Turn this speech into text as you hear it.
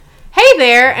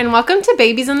there, and welcome to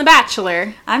Babies and the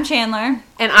Bachelor. I'm Chandler.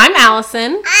 And I'm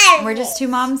Allison. We're just two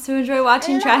moms who enjoy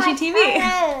watching trashy TV.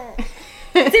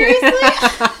 Seriously?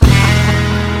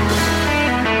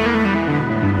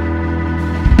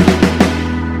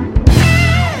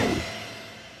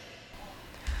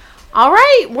 All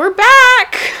right, we're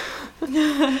back.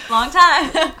 Long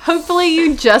time. Hopefully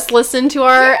you just listened to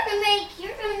our...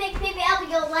 You're gonna make baby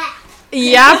Abigail laugh.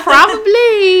 Yeah,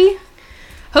 probably.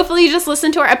 Hopefully you just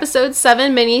listened to our episode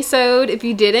 7 mini-sode. If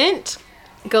you didn't,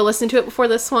 go listen to it before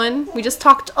this one. We just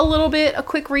talked a little bit, a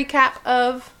quick recap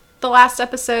of the last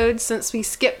episode since we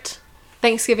skipped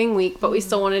Thanksgiving week, but we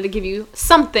still wanted to give you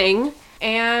something.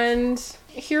 And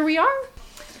here we are.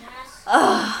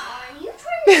 I'm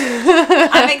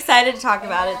excited to talk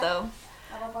about it, though.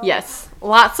 Yes,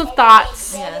 lots of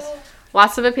thoughts, Yes.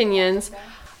 lots of opinions.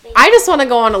 I just want to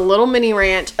go on a little mini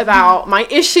rant about my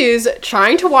issues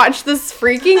trying to watch this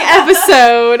freaking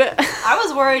episode. I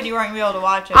was worried you weren't going to be able to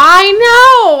watch it. I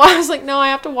know. I was like, no, I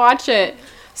have to watch it.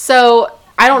 So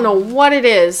I don't know what it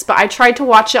is, but I tried to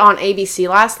watch it on ABC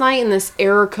last night, and this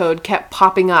error code kept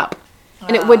popping up,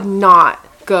 and it would not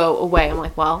go away. I'm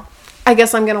like, well, I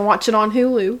guess I'm going to watch it on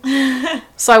Hulu.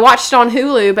 So I watched it on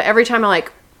Hulu, but every time I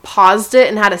paused it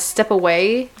and had to step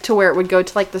away to where it would go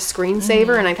to the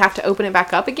screensaver and I'd have to open it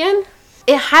back up again,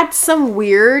 it had some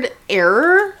weird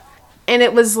error, and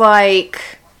it was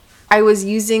like I was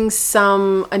using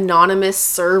some anonymous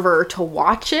server to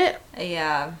watch it,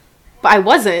 Yeah. but I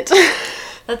wasn't.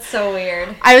 That's so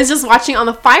weird. I was just watching on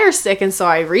the Fire Stick, and so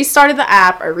I restarted the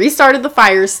app, I restarted the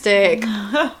Fire Stick,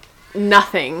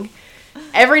 nothing.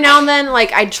 Every now and then,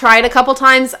 I'd try it a couple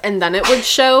times, and then it would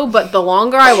show, but the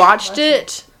longer I watched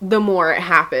it, the more it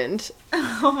happened.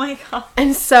 Oh my god.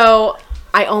 And so,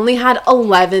 I only had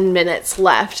 11 minutes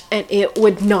left, and it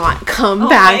would not come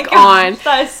back on.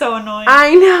 That is so annoying.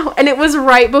 I know, and it was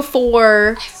right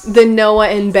before the Noah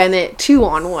and Bennett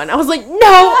 2-on-1. I was like, no,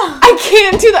 I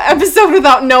can't do the episode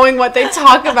without knowing what they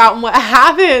talk about and what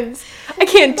happens. I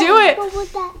can't do it.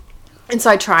 And so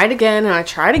I tried again, and I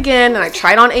tried again, and I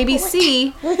tried on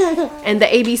ABC, and the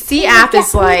ABC app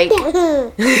is like...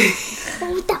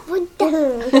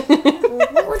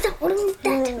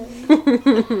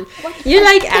 You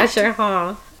like Asher,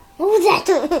 huh? What was that?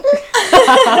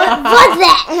 What was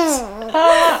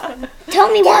that? Tell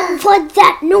me what was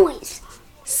that noise?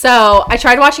 So I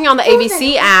tried watching on the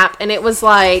ABC app, and it was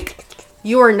like,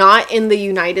 you are not in the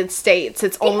United States.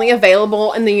 It's only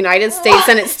available in the United States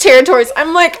and its territories.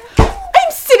 I'm like...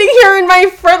 I'm sitting here in my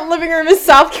front living room in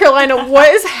South Carolina. What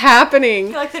is happening?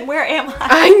 You're like, then where am I?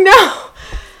 I know.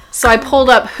 So I pulled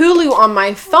up Hulu on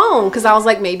my phone because I was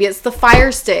like, maybe it's the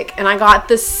Fire Stick. And I got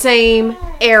the same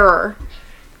error.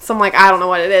 So I'm like, I don't know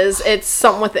what it is. It's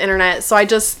something with the internet. So I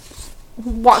just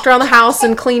walked around the house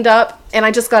and cleaned up. And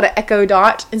I just got an Echo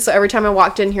Dot. And so every time I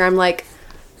walked in here, I'm like,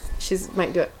 she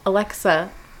might do it. Alexa,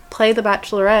 play The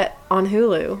Bachelorette on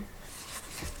Hulu.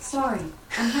 Sorry,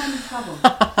 I'm having trouble.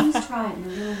 Please try it in a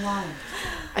little while.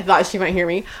 I thought she might hear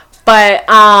me. But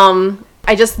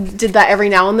I just did that every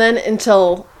now and then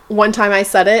until one time I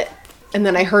said it, and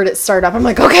then I heard it start up. I'm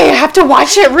like, okay, I have to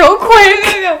watch it real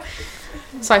quick.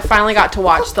 So I finally got to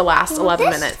watch the last 11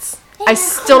 minutes. I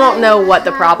still don't know what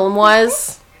the problem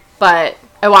was, but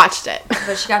I watched it.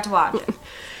 But she got to watch it.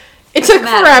 It took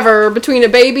forever between a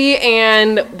baby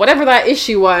and whatever that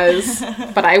issue was,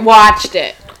 but I watched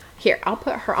it. Here, I'll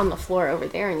put her on the floor over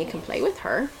there and you can play with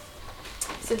her.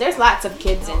 So there's lots of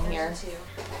kids in here.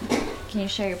 Can you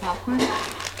share your popcorn?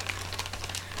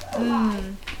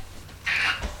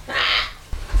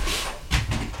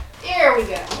 There we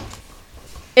go.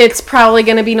 It's probably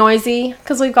going to be noisy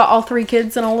because we've got all 3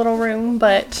 kids in a little room,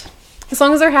 but as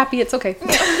long as they're happy, it's okay.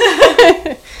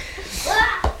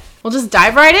 We'll just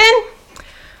dive right in.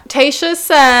 Tayshia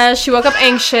says she woke up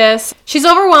anxious. She's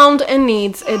overwhelmed and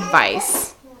needs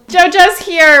advice. JoJo's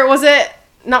here. Was it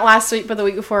not last week, but the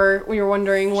week before? We were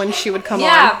wondering when she would come on.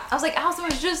 Yeah. I was like, Allison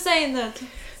was just saying that.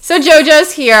 So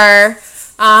JoJo's here.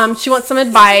 She wants some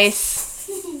advice.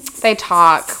 They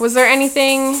talk. Was there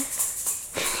anything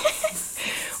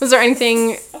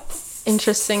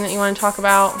interesting that you want to talk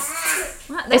about?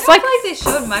 They don't feel like they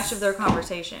showed much of their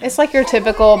conversation. It's like your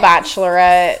typical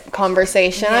Bachelorette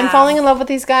conversation. Yeah. I'm falling in love with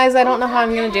these guys. I don't know how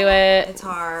I'm going to do it. It's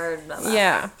hard. Blah, blah.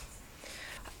 Yeah.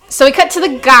 So we cut to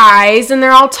the guys, and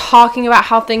they're all talking about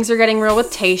how things are getting real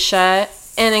with Tayshia.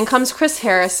 And in comes Chris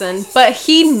Harrison, but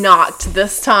he knocked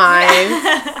this time.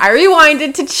 I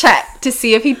rewinded to check to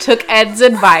see if he took Ed's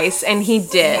advice, and he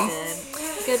did.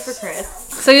 Good for Chris.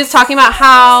 So he was talking about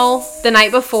how the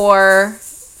night before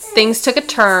things took a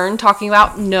turn, talking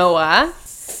about Noah.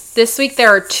 This week there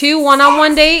are 2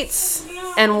 one-on-one dates.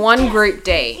 and one group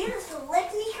date. You just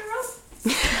lick me, girl?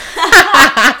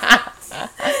 I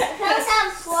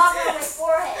have slobber on my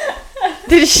forehead.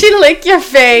 Did she lick your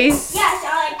face? Yes,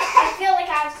 I feel like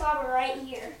I have slobber right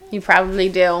here. You probably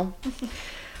do.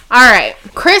 All right.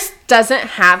 Chris doesn't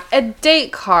have a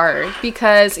date card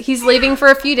because he's leaving for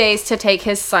a few days to take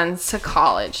his sons to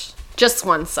college. Just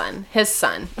one son, his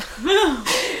son.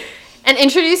 And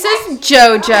introduces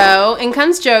JoJo. In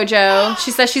comes JoJo.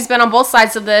 She says she's been on both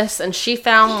sides of this and she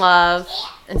found love.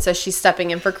 And so she's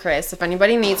stepping in for Chris. If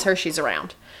anybody needs her, she's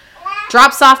around.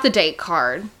 Drops off the date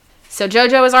card. So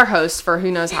JoJo is our host for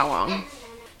who knows how long.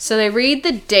 So they read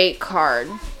the date card.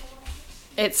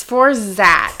 It's for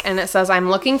Zach, and it says, I'm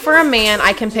looking for a man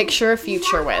I can picture a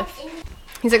future with.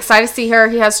 He's excited to see her.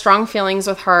 He has strong feelings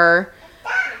with her,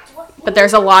 but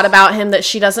there's a lot about him that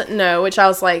she doesn't know, which I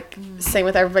was like, same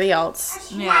with everybody else.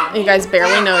 Yeah. You guys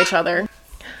barely know each other.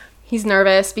 He's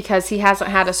nervous because he hasn't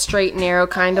had a straight, narrow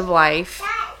kind of life,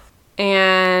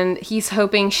 and he's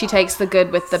hoping she takes the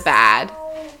good with the bad.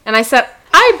 And I said,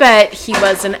 I bet he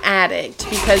was an addict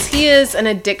because he is an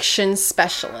addiction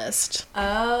specialist.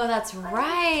 Oh, that's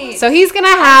right. So he's going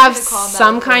to have could've called that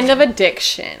some before. kind of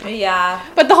addiction. Yeah.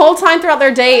 But the whole time throughout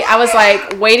their date, I was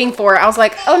like waiting for it. I was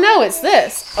like, oh no, it's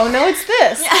this. Oh no, it's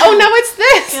this. Oh no, it's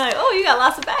this. You're like, oh, you got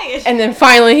lots of baggage. And then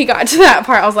finally he got to that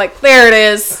part. I was like, there it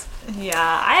is.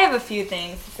 Yeah, I have a few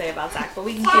things to say about Zach, but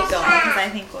we can keep going because I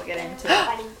think we'll get into it.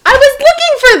 I was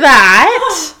looking for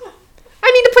that.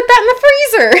 I need to put that in the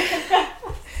freezer.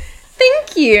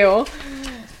 Thank you.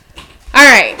 All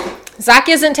right. Zach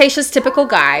isn't Tasha's typical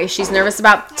guy. She's nervous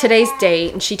about today's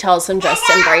date, and she tells him just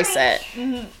to embrace it.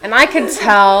 And I could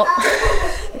tell.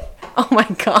 Oh my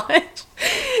gosh.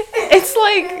 It's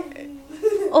like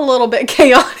a little bit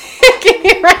chaotic in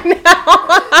here right now.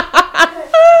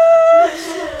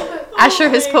 Asher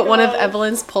has put one of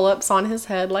Evelyn's pull-ups on his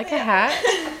head like a hat.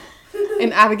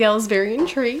 And Abigail is very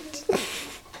intrigued.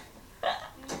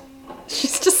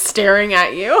 She's just staring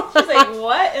at you. She's like,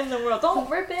 what in the world? Don't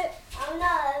rip it. I'm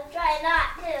trying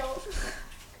not to.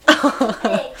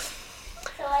 Big,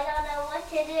 so I don't know what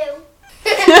to do.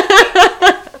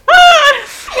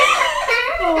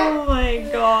 Oh my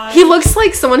god. He looks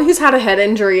like someone who's had a head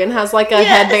injury and has like a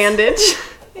head bandage.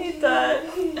 He does.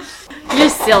 You're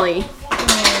silly. Oh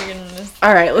my goodness.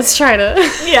 All right, let's try to.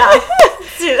 Yeah.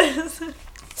 Let's do this.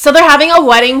 So they're having a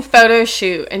wedding photo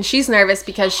shoot, and she's nervous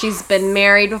because she's been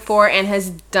married before and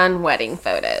has done wedding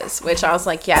photos, which I was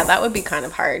like, yeah, that would be kind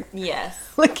of hard. Yes.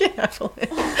 Look at Evelyn.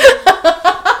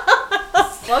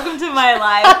 Welcome to my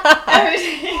life.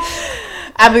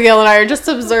 Abigail and I are just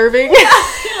observing.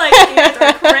 You're like, you guys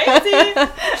are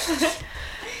crazy.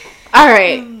 All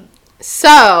right.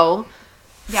 So,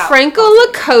 Yeah. Franco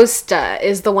Lacosta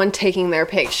is the one taking their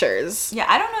pictures. Yeah,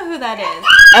 I don't know who that is.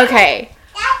 Okay.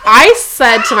 I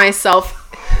said to myself,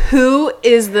 who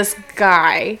is this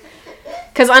guy?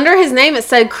 Because under his name it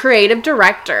said creative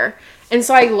director. And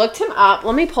so I looked him up.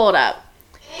 Let me pull it up.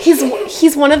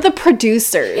 He's one of the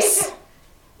producers.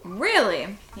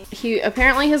 Really? He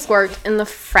apparently has worked in the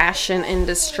fashion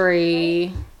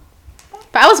industry.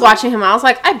 But I was watching him. I was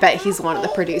like, I bet he's one of the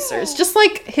producers. Just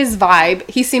like his vibe.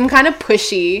 He seemed kind of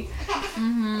pushy.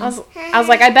 I was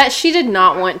like, I bet she did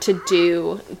not want to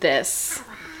do this.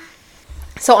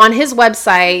 So on his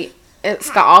website, it's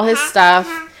got all his stuff.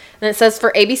 And it says,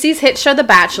 for ABC's hit show The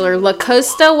Bachelor,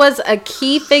 Lacosta was a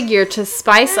key figure to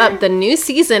spice up the new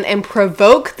season and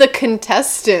provoke the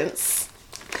contestants.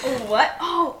 What?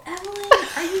 Oh, Evelyn,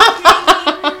 are you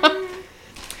kidding me?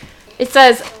 It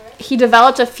says he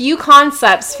developed a few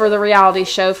concepts for the reality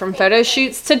show, from photo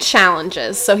shoots to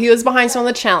challenges. So he was behind some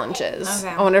of the challenges.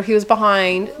 Okay. I wonder if he was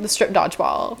behind the strip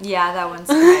dodgeball. Yeah, that one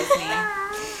surprised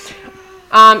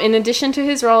me. In addition to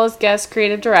his role as guest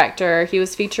creative director, he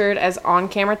was featured as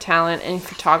on-camera talent and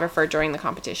photographer during the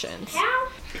competitions.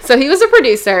 So he was a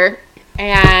producer,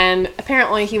 and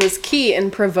apparently he was key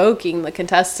in provoking the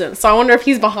contestants. So I wonder if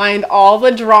he's behind all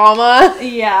the drama.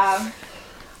 Yeah.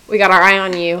 We got our eye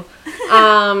on you.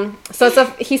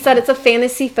 So he said it's a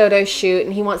fantasy photo shoot,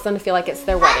 and he wants them to feel like it's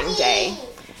their wedding day.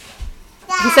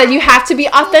 He said you have to be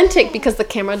authentic because the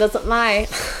camera doesn't lie.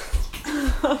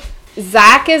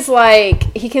 Zach is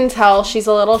like, he can tell she's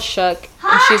a little shook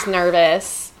and she's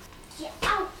nervous.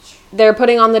 They're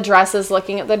putting on the dresses,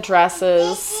 looking at the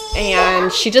dresses,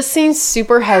 and she just seems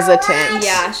super hesitant.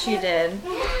 Yeah, she did.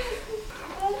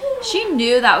 She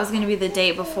knew that was going to be the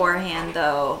date beforehand,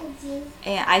 though.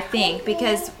 And I think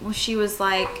because she was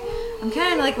like, I'm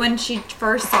kind of like, when she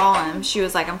first saw him, she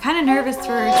was like, I'm kind of nervous for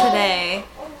today.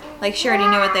 Like, she already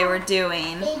knew what they were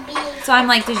doing. So I'm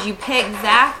like, did you pick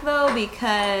Zach, though?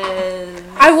 Because...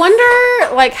 I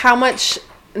wonder, like, how much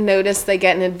notice they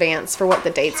get in advance for what the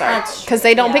dates are. That's Because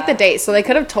they don't pick the date. So they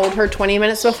could have told her 20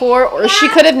 minutes before, or she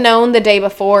could have known the day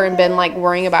before and been like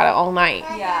worrying about it all night.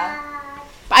 Yeah.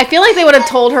 I feel like they would have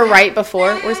told her right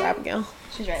before. Where's Abigail?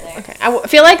 She's right there. Okay. I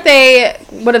feel like they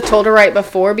would have told her right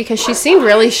before because she seemed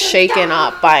really shaken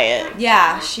up by it.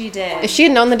 Yeah, she did. If she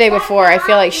had known the day before, I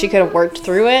feel like she could have worked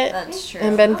through it That's true.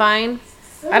 and been fine.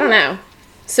 I don't know.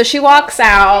 So she walks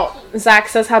out. Zach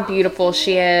says how beautiful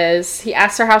she is. He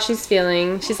asks her how she's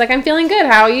feeling. She's like, I'm feeling good.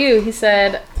 How are you? He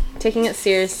said, taking it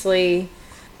seriously.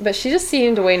 But she just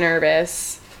seemed way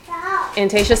nervous.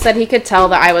 And Tayshia said he could tell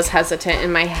that I was hesitant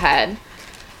in my head.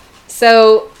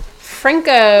 So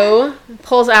Franco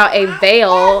pulls out a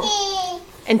veil.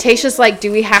 And Tayshia's like,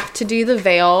 do we have to do the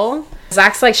veil?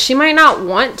 Zach's like, she might not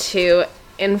want to.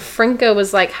 And Franco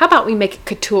was like, how about we make it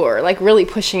couture? Like, really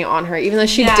pushing it on her, even though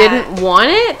she didn't want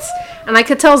it. And I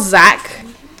could tell Zach.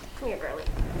 Come here, girlie.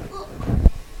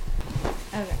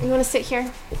 Okay. You want to sit here?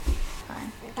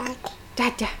 Fine.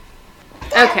 Dada.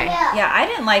 Okay. Yeah, I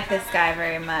didn't like this guy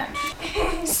very much.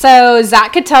 So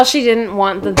Zach could tell she didn't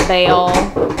want the veil.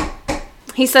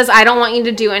 He says, I don't want you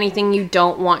to do anything you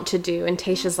don't want to do. And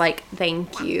Tayshia's like,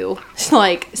 thank you.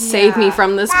 Like, save me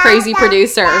from this crazy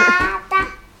producer.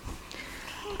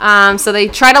 So they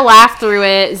try to laugh through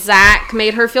it. Zach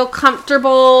made her feel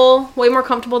comfortable, way more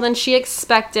comfortable than she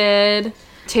expected.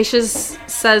 Tayshia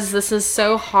says this is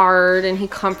so hard, and he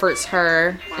comforts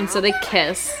her. And so they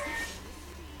kiss.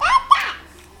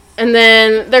 And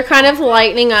then they're kind of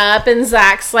lightening up, and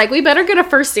Zach's like, we better get a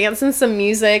first dance and some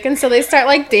music. And so they start,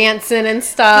 like, dancing and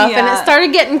stuff. And it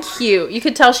started getting cute. You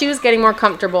could tell she was getting more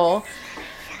comfortable.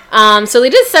 So they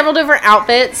did several different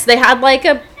outfits. They had, like,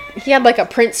 he had, like, a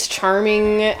Prince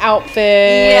Charming outfit.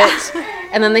 Yeah.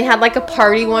 And then they had, like, a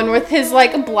party one with his,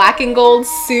 like, black and gold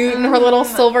suit and her little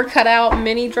silver cutout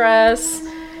mini dress.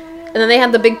 And then they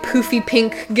had the big poofy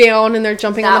pink gown, and they're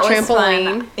jumping on the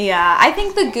trampoline. Fun. Yeah, I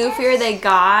think the goofier they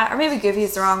got, or maybe goofy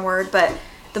is the wrong word, but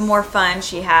the more fun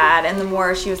she had, and the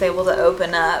more she was able to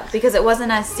open up, because it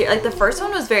wasn't as like the first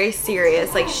one was very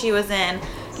serious. Like, she was in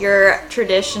your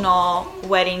traditional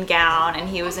wedding gown, and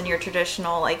he was in your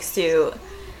traditional like suit,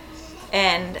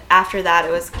 and after that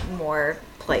it was more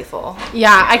playful.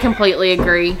 Yeah, I completely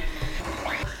agree.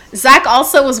 Zach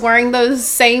also was wearing those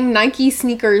same Nike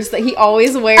sneakers that he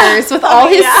always wears with all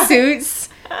his suits.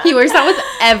 He wears that with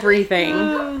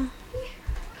everything.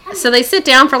 So they sit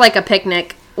down for like a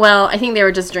picnic. Well, I think they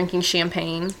were just drinking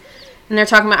champagne. And they're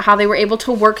talking about how they were able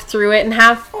to work through it and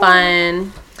have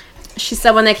fun. She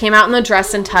said when they came out in the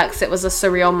dress and tux, it was a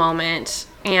surreal moment.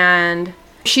 And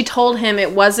she told him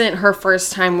it wasn't her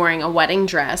first time wearing a wedding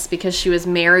dress because she was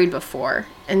married before.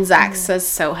 And Zach says,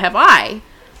 so have I.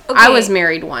 Okay. I was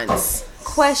married once.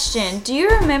 Question. Do you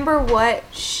remember what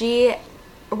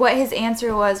his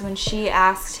answer was when she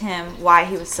asked him why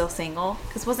he was still single?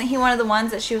 Because wasn't he one of the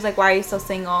ones that she was like, why are you still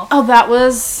single? Oh, that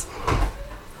was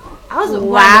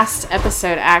last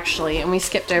episode, actually, and we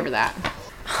skipped over that.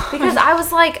 Because I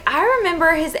was like, I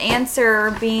remember his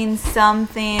answer being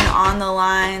something on the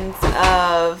lines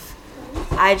of,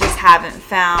 I just haven't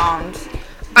found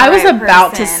I was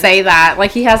about to say that.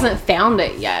 Like, he hasn't found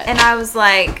it yet. And I was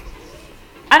like,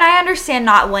 and I understand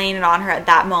not laying it on her at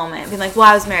that moment. Being like, well,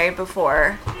 I was married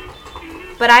before.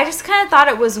 But I just kind of thought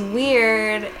it was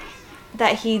weird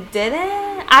that he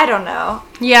didn't. I don't know.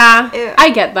 Yeah, I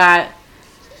get that.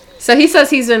 So he says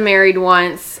he's been married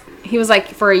once. He was like,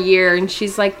 for a year. And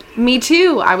she's like, me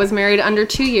too. I was married under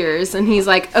 2 years. And he's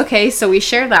like, okay, so we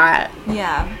share that.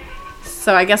 Yeah.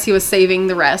 So I guess he was saving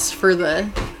the rest for the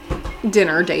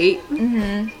dinner date.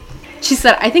 Mm-hmm. She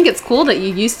said, I think it's cool that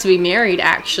you used to be married,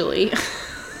 actually.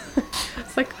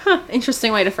 It's like,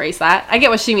 interesting way to phrase that. I get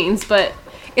what she means, but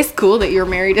it's cool that you're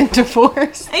married and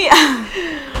divorced. Yeah.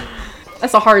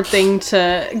 That's a hard thing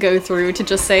to go through, to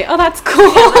just say, oh, that's cool.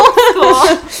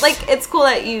 Yeah, that's cool. Like, it's cool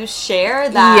that you share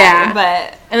that. Yeah.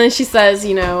 But. And then she says,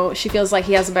 you know, she feels like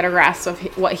he has a better grasp of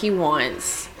what he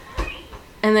wants.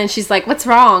 And then she's like, what's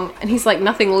wrong? And he's like,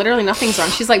 nothing, literally nothing's wrong.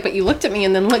 She's like, but you looked at me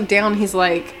and then looked down. He's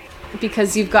like,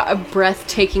 because you've got a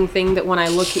breathtaking thing that when I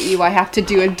look at you, I have to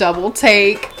do a double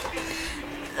take.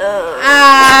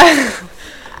 I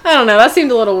don't know. That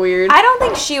seemed a little weird. I don't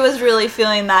think she was really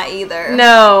feeling that either.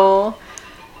 No.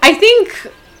 I think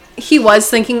he was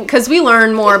thinking, because we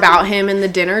learned more about him in the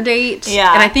dinner date.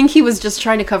 Yeah. And I think he was just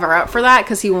trying to cover up for that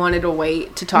because he wanted to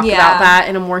wait to talk about that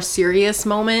in a more serious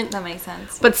moment. That makes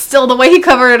sense. But still, the way he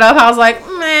covered it up, I was like,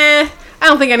 meh, I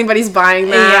don't think anybody's buying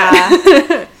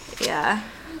that. Yeah.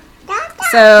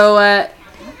 So,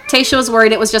 Tayshia was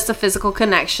worried it was just a physical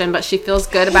connection, but she feels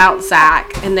good about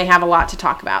Zach, and they have a lot to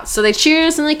talk about. So they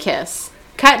cheers and they kiss.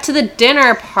 Cut to the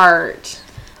dinner part.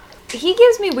 he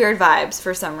gives me weird vibes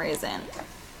for some reason.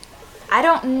 I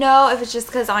don't know if it's just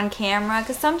because on camera,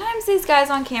 because sometimes these guys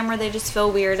on camera, they just feel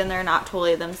weird and they're not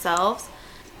totally themselves.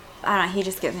 I don't know, he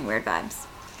just gives me weird vibes.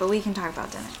 But we can talk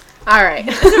about dinner. All right.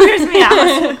 This weirds me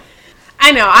out.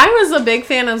 I know. I was a big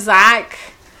fan of Zach.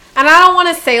 And I don't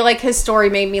want to say, like, his story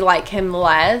made me like him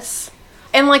less.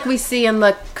 And like we see in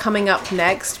the coming up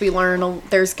next, we learn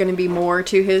there's going to be more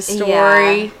to his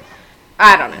story. Yeah.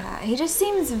 I don't know. He just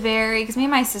seems very, because me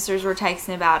and my sisters were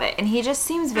texting about it, and he just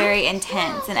seems very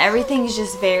intense, and everything's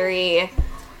just very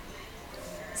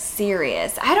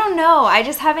serious. I don't know. I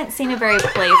just haven't seen a very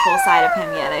playful side of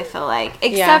him yet, I feel like.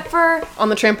 Except for... On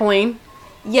the trampoline?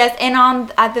 Yes,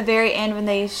 and at the very end when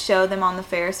they show them on the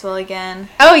Ferris wheel again.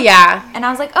 Oh, yeah. And I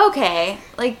was like, okay,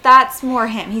 like, that's more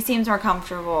him. He seems more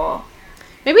comfortable.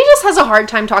 Maybe he just has a hard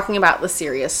time talking about the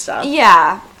serious stuff.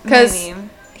 Yeah, because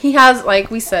he has, like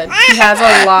we said, he has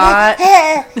a lot.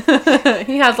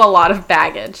 He has a lot of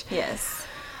baggage. Yes.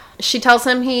 She tells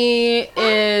him he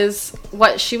is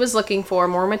what she was looking for,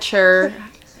 more mature,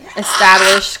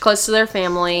 established, close to their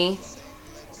family.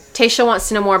 Tayshia wants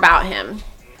to know more about him.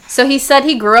 So he said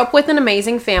he grew up with an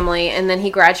amazing family, and then he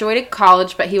graduated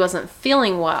college, but he wasn't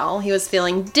feeling well. He was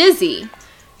feeling dizzy.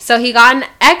 So he got an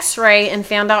x-ray and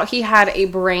found out he had a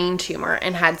brain tumor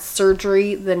and had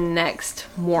surgery the next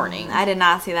morning. I did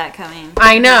not see that coming.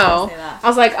 I know. I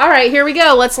was like, all right, here we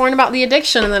go. Let's learn about the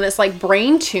addiction. And then it's like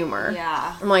brain tumor.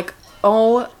 Yeah. I'm like,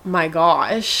 oh my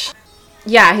gosh.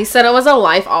 Yeah, he said it was a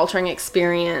life-altering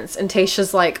experience. And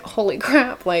Tayshia's like, holy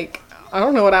crap, like, I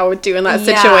don't know what I would do in that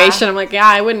situation. I'm like, yeah,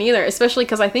 I wouldn't either. Especially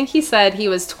because I think he said he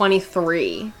was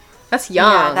 23. That's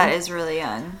young. Yeah, that is really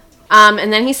young.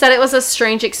 And then he said it was a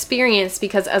strange experience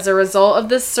because as a result of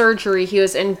this surgery, he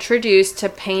was introduced to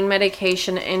pain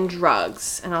medication and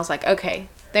drugs. And I was like, okay,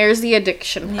 there's the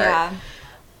addiction part. Yeah.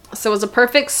 So it was a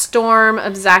perfect storm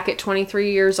of Zach at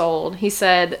 23 years old. He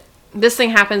said, this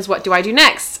thing happens, what do I do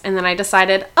next? And then I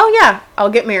decided, oh yeah, I'll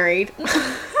get married.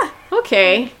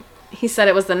 Okay. He said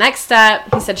it was the next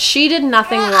step. He said she did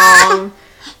nothing wrong.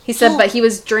 He said, but he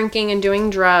was drinking and doing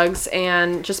drugs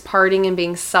and just partying and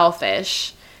being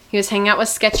selfish. He was hanging out with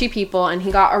sketchy people, and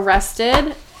he got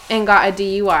arrested and got a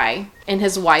DUI, and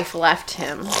his wife left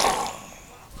him.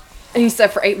 And he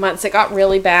said for 8 months it got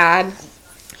really bad.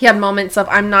 He had moments of,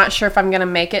 I'm not sure if I'm going to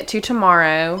make it to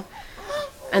tomorrow.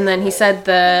 And then he said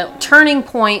the turning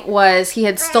point was he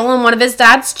had stolen one of his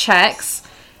dad's checks.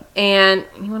 And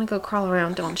you want to go crawl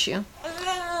around, don't you?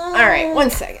 All right, 1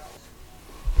 second.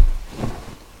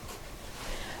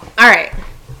 All right.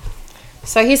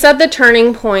 So he said the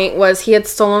turning point was he had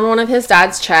stolen one of his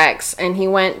dad's checks, and he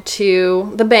went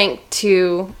to the bank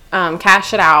to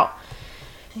cash it out.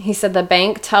 He said the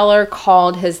bank teller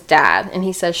called his dad, and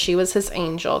he says she was his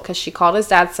angel because she called his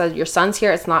dad, said, your son's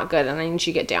here, it's not good, and I need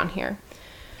you to get down here.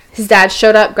 His dad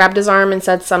showed up, grabbed his arm, and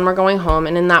said, son, we're going home.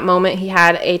 And in that moment, he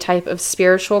had a type of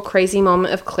spiritual, crazy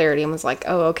moment of clarity and was like,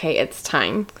 oh, okay, it's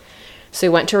time. So he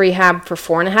went to rehab for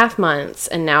 4.5 months,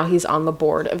 and now he's on the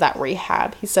board of that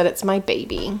rehab. He said, it's my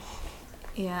baby.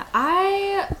 Yeah,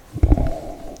 I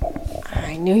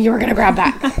knew you were going to grab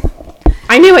that.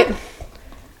 I knew it.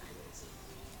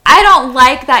 I don't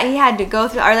like that he had to go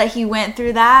through, or that he went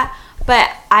through that,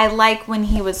 but I like when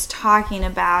he was talking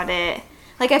about it.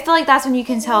 Like, I feel like that's when you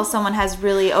can tell someone has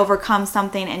really overcome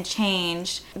something and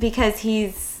changed, because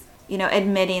he's,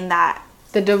 admitting that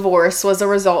the divorce was a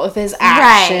result of his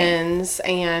actions.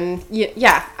 Right. And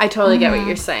yeah, I totally get what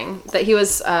you're saying. That he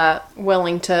was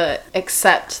willing to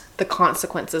accept the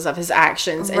consequences of his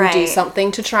actions and do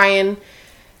something to try and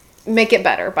make it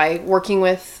better by working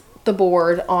with the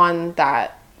board on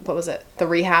that, what was it, the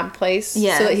rehab place?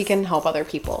 Yes. So that he can help other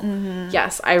people. Mm-hmm.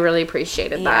 Yes, I really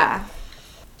appreciated that.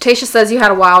 Tayshia says you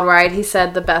had a wild ride. He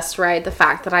said the best ride. The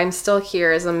fact that I'm still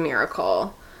here is a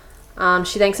miracle.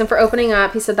 She thanks him for opening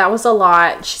up. He said that was a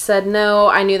lot. She said, no,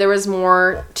 I knew there was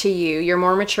more to you. You're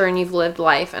more mature and you've lived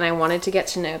life, and I wanted to get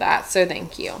to know that, so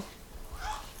thank you.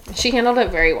 She handled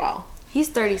it very well. He's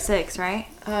 36, right?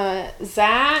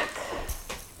 Zach,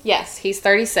 yes, he's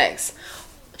 36.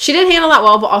 She did handle that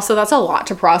well, but also that's a lot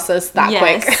to process that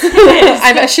quick.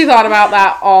 I bet she thought about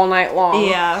that all night long.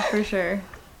 Yeah, for sure.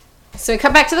 So we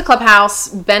cut back to the clubhouse.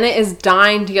 Bennett is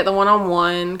dying to get the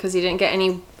one-on-one because he didn't get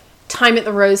any time at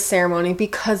the rose ceremony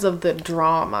because of the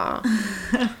drama.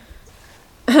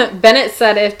 Bennett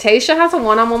said, if Tayshia has a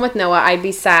one-on-one with Noah, I'd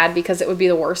be sad because it would be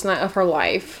the worst night of her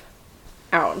life.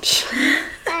 Ouch.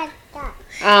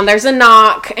 There's a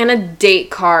knock and a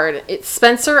date card. It's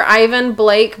Spencer, Ivan,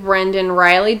 Blake, Brendan,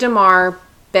 Riley, DeMar,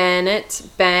 Bennett,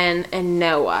 Ben, and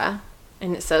Noah.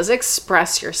 And it says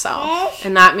express yourself.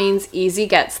 And that means Easy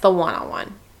gets the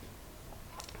one-on-one.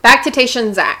 Back to Tayshia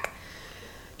and Zach.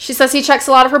 She says he checks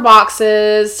a lot of her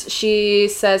boxes. She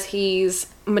says he's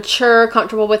mature,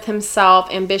 comfortable with himself,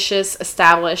 ambitious,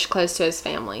 established, close to his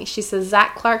family. She says,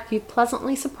 Zach Clark, you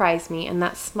pleasantly surprise me, and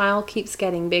that smile keeps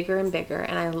getting bigger and bigger,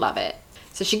 and I love it.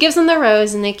 So she gives him the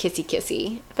rose, and they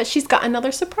kissy. But she's got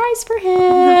another surprise for him.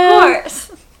 Of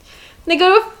course. They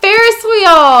go to a Ferris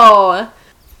wheel.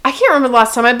 I can't remember the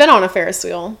last time I've been on a Ferris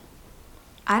wheel.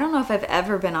 I don't know if I've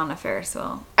ever been on a Ferris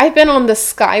wheel. I've been on the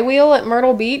Sky Wheel at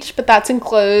Myrtle Beach, but that's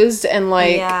enclosed and,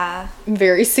 like, Yeah.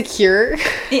 very secure.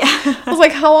 Yeah. I was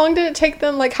like, how long did it take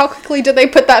them? Like, how quickly did they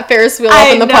put that Ferris wheel up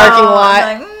in the know. parking lot?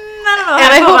 I'm like, I don't know.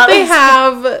 And I how hope they this-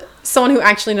 have someone who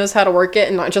actually knows how to work it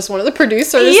and not just one of the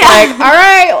producers. Yeah. Like, all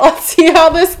right, let's see how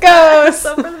this goes.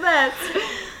 So for the best.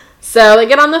 So they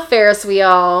get on the Ferris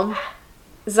wheel.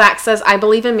 Zach says, I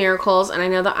believe in miracles, and I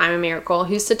know that I'm a miracle.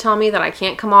 Who's to tell me that I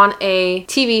can't come on a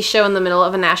TV show in the middle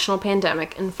of a national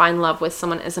pandemic and find love with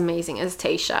someone as amazing as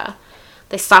Tayshia?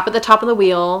 They stop at the top of the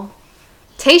wheel.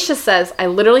 Tayshia says, I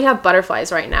literally have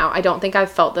butterflies right now. I don't think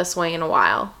I've felt this way in a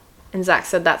while. And Zach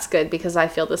said, that's good because I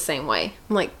feel the same way.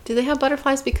 I'm like, do they have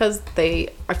butterflies because they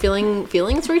are feeling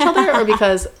feelings for each other or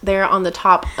because they're on the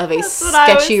top of a That's what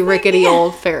I was sketchy, rickety thinking.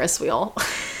 old Ferris wheel?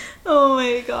 Oh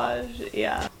my gosh.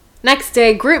 Yeah. Next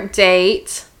day, group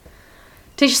date.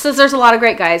 Tayshia says there's a lot of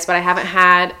great guys, but I haven't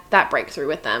had that breakthrough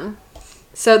with them.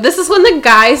 So this is when the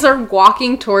guys are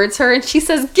walking towards her, and she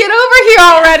says, get over here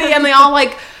already! And they all,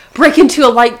 like, break into a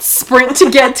light sprint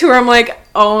to get to her. I'm like,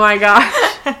 oh my gosh.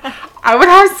 I would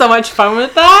have so much fun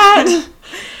with that.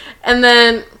 And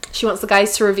then she wants the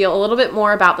guys to reveal a little bit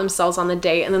more about themselves on the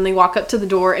date, and then they walk up to the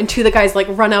door, and two of the guys, like,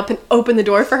 run up and open the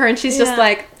door for her, and she's just Yeah.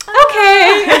 like,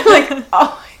 okay. I'm like,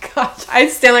 oh my gosh. I'd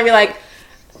stand there and be like,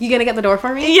 you gonna get the door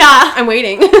for me? Yeah. I'm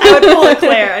waiting. I would pull a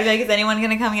Claire. I'd be like, is anyone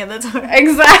gonna come get the door?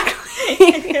 Exactly.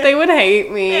 They would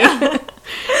hate me.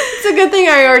 It's a good thing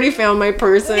I already found my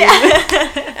person.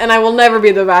 And I will never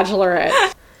be the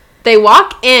bachelorette. They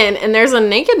walk in, and there's a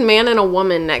naked man and a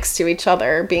woman next to each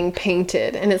other being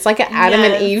painted. And it's like an Adam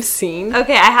Yes. and Eve scene.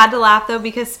 Okay, I had to laugh though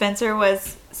because Spencer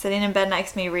was sitting in bed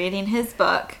next to me reading his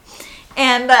book.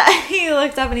 And he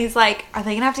looked up and he's like, are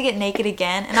they going to have to get naked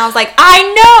again? And I was like, I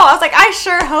know! I was like, I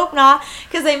sure hope not.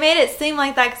 Because they made it seem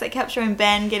like that because they kept showing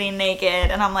Ben getting naked.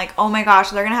 And I'm like, oh my gosh,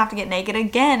 they're going to have to get naked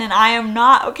again. And I am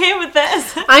not okay with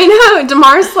this. I know.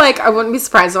 Damar's like, I wouldn't be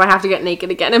surprised if I have to get naked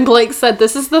again. And Blake said,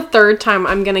 this is the third time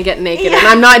I'm going to get naked. And Yeah.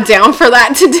 I'm not down for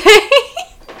that today.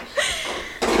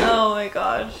 Oh my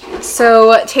gosh.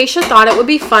 So Tayshia thought it would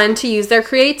be fun to use their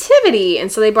creativity,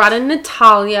 and so they brought in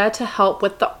Natalia to help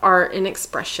with the art and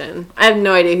expression. I have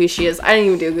no idea who she is. I didn't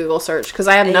even do a Google search because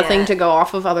I have nothing Yeah. to go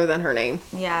off of other than her name.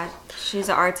 Yeah, she's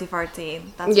an artsy fartsy.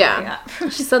 That's what I Yeah.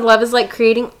 got. She said love is like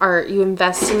creating art. You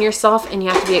invest in yourself and you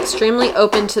have to be extremely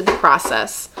open to the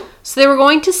process. So they were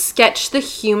going to sketch the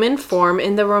human form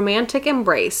in the romantic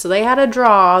embrace. So they had to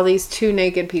draw these two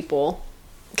naked people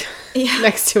Yeah.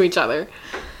 next to each other.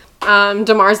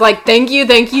 Damar's like, thank you.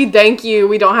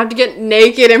 We don't have to get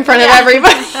naked in front of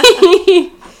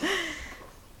everybody.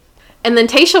 And then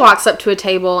Tayshia walks up to a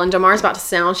table and Damar's about to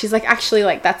sit down. She's like, actually,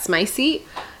 like, that's my seat.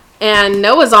 And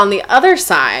Noah's on the other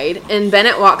side. And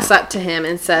Bennett walks up to him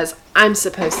and says, I'm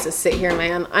supposed to sit here,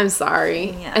 man. I'm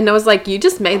sorry. Yeah. And Noah's like, you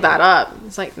just made that up.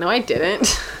 It's like, no, I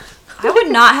didn't. I would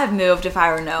not have moved if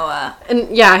I were Noah. And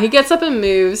yeah, he gets up and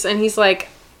moves. And he's like,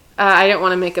 I didn't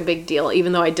want to make a big deal,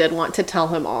 even though I did want to tell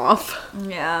him off.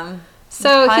 Yeah.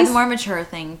 So Probably he's the more mature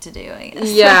thing to do, I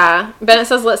guess. Yeah. Bennett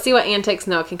says, let's see what antics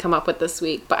Noah can come up with this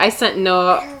week. But I sent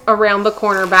Noah around the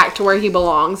corner back to where he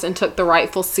belongs and took the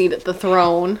rightful seat at the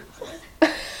throne.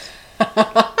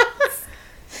 Are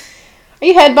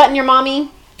you headbutting your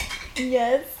mommy?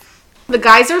 Yes. The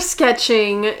guys are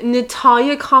sketching.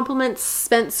 Natalia compliments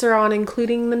Spencer on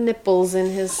including the nipples in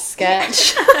his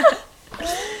sketch.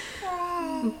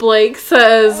 Blake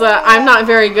says, I'm not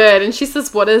very good. And she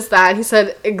says, what is that? He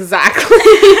said, exactly.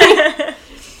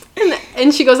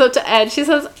 and she goes up to Ed. She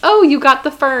says, oh, you got the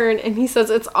fern. And he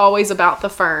says, it's always about the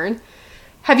fern.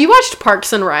 Have you watched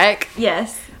Parks and Rec?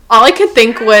 Yes. All I could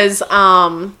think was,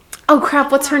 oh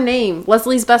crap, what's her name?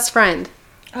 Leslie's best friend.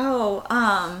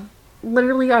 Oh,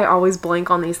 Literally, I always blank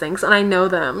on these things, and I know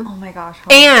them. oh my gosh.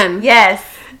 Anne. Yes.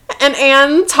 And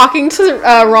Anne talking to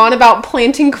Ron about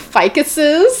planting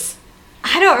ficuses.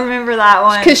 I don't remember that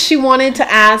one. Because she wanted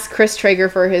to ask Chris Traeger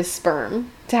for his sperm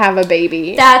to have a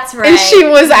baby. That's right. And she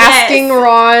was Yes. asking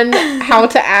Ron how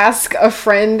to ask a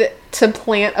friend to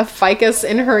plant a ficus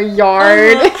in her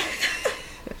yard.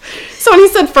 So when he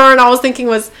said fern, all I was thinking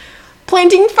was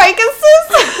planting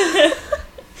ficuses.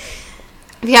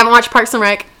 If you haven't watched Parks and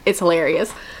Rec, it's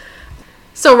hilarious.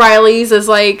 So Riley's is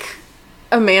like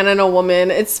a man and a woman.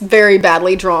 It's very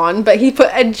badly drawn, but he put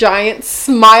a giant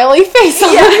smiley face on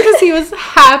it because he was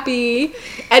happy.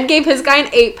 Ed gave his guy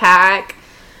an 8-pack.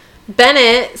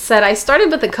 Bennett said, I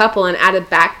started with a couple and added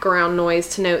background noise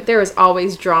to note there is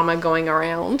always drama going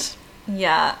around.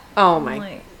 Yeah. Oh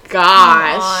my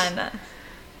gosh. Come on.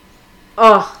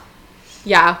 Oh,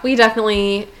 yeah, we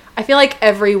definitely, I feel like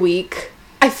every week,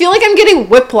 I feel like I'm getting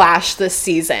whiplash this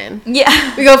season.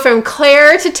 Yeah. We go from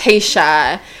Claire to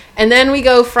Tayshia, and then we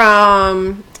go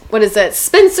from, what is it,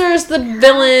 Spencer's the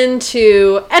villain,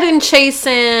 to Ed and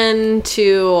Chasen,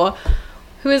 to,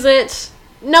 who is it?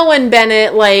 Noah and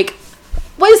Bennett. Like,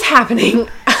 what is happening?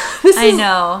 I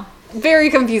know. Very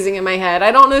confusing in my head.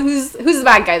 I don't know who's the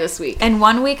bad guy this week. And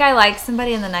one week I like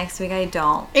somebody and the next week I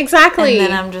don't. Exactly. And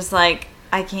then I'm just like,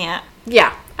 I can't.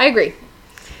 Yeah, I agree.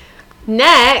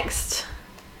 Next,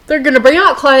 they're going to bring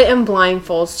out Clay in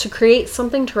blindfolds to create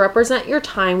something to represent your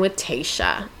time with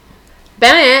Tayshia.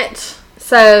 Bennett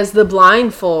says the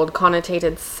blindfold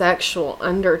connotated sexual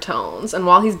undertones, and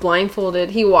while he's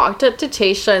blindfolded, he walked up to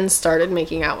Tayshia and started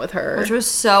making out with her. Which was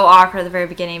so awkward at the very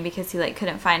beginning because he like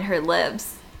couldn't find her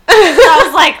lips. So I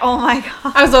was like, oh my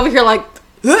god. I was over here like,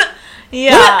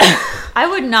 yeah. I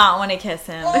would not want to kiss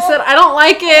him. I said, I don't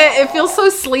like it. It feels so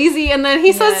sleazy. And then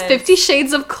he says 50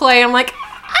 Shades of Clay. I'm like,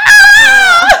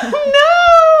 ah,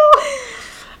 no.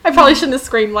 I probably shouldn't have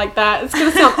screamed like that. It's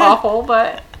going to sound awful,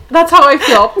 but that's how I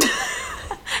feel.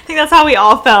 I think that's how we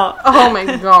all felt. Oh my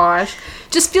gosh.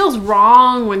 Just feels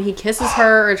wrong when he kisses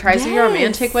her or tries to be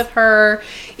romantic with her.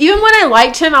 Even when I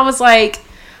liked him, I was like,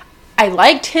 I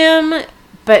liked him,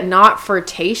 but not for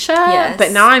Tayshia. Yes.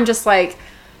 But now I'm just like,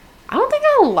 I don't think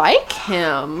I like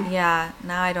him. Yeah,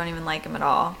 now I don't even like him at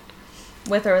all.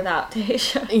 With or without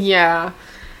Tayshia. Yeah.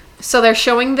 So they're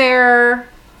showing their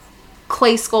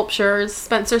clay sculptures.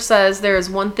 Spencer says there is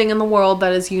one thing in the world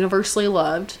that is universally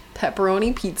loved.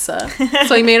 Pepperoni pizza.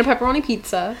 So he made a pepperoni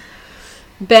pizza.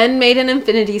 Ben made an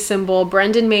infinity symbol.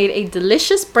 Brendan made a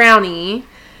delicious brownie.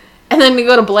 And then we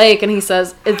go to Blake and he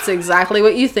says, it's exactly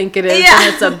what you think it is. Yeah.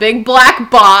 And it's a big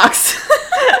black box.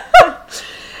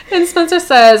 And Spencer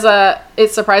says,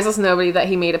 it surprises nobody that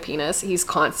he made a penis. He's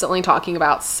constantly talking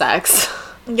about sex.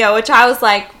 Yeah, which I was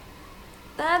like,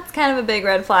 that's kind of a big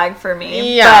red flag for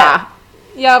me. Yeah.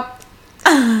 Yep.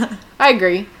 I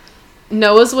agree.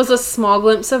 Noah's was a small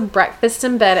glimpse of breakfast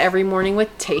in bed every morning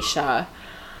with Tayshia.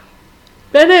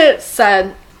 Bennett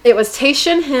said it was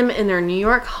Tayshia and him in their New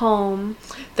York home,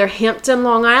 their Hampton,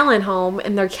 Long Island home,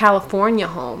 and their California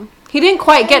home. He didn't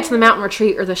quite get to the mountain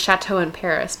retreat or the chateau in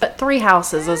Paris, but 3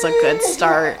 houses is a good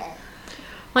start.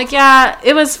 Like, yeah,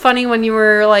 it was funny when you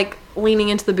were, like, leaning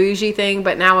into the bougie thing,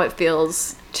 but now it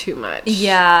feels too much.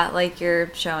 Yeah, like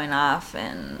you're showing off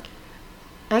and...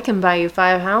 I can buy you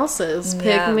 5 houses. Pick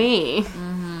Yeah. me.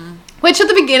 Mm-hmm. Which at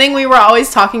the beginning we were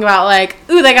always talking about, like,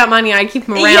 ooh, they got money, I keep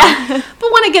them around. Yeah.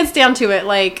 But when it gets down to it,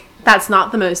 like, that's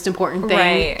not the most important thing.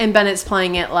 Right. And Bennett's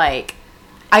playing it like,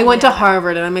 I went to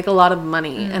Harvard and I make a lot of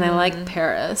money and I like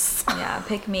Paris. Yeah,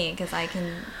 pick me because I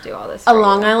can do all this. A for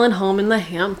Long you. Island home in the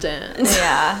Hamptons.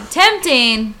 Yeah,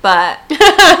 tempting, but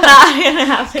not gonna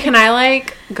happen. Can I,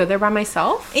 like, go there by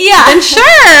myself? Yeah. Then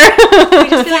sure. We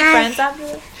just be like friends after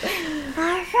this.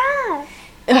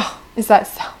 Oh, is that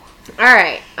so? All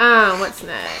right. What's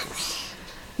next?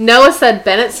 Noah said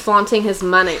Bennett's flaunting his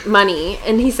money,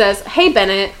 and he says, "Hey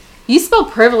Bennett, you spell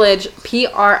privilege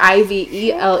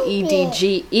Priveledge,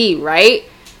 right?"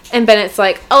 And Bennett's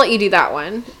like, "I'll let you do that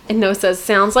one." And Noah says,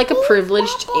 "Sounds like a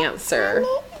privileged answer."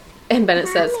 And Bennett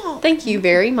says, "Thank you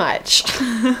very much."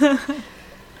 And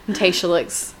Tayshia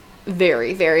looks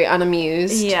very, very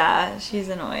unamused. Yeah, she's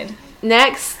annoyed.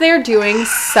 Next, they're doing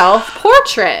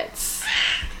self-portraits.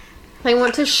 They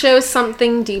want to show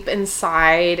something deep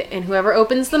inside, and whoever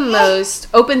opens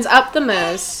up the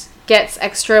most, gets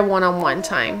extra one-on-one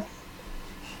time.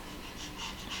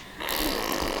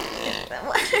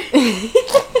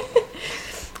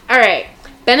 All right.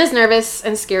 Ben is nervous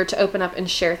and scared to open up and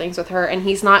share things with her, and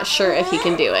he's not sure if he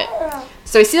can do it.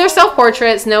 So we see their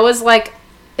self-portraits. Noah's like,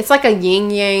 it's like a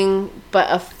yin-yang, but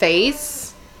a face.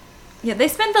 Yeah, they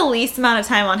spent the least amount of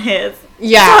time on his.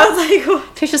 Yeah. So I was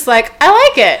like, Tisha's like, I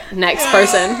like it. Next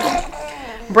person.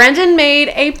 Brendan made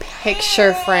a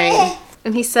picture frame.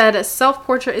 And he said, a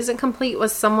self-portrait isn't complete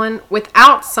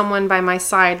without someone by my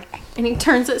side. And he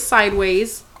turns it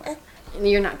sideways. And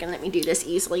you're not going to let me do this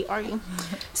easily, are you?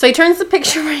 So he turns the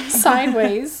picture frame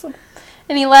sideways.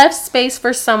 And he left space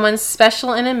for someone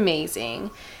special and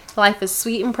amazing. Life is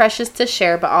sweet and precious to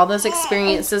share, but all those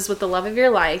experiences with the love of your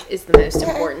life is the most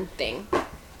important thing.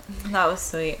 that was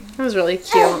sweet. It was really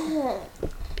cute.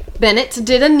 Bennett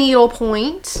did a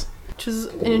needlepoint, which was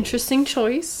an interesting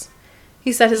choice.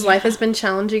 He said his life has been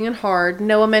challenging and hard.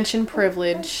 Noah mentioned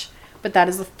privilege, but that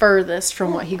is the furthest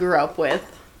from what he grew up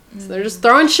with. So they're just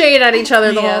throwing shade at each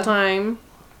other the whole time.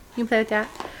 You play with that?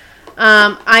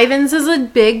 Ivan's is a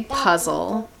big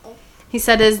puzzle. He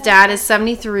said his dad is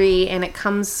 73, and that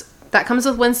comes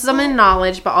with wisdom and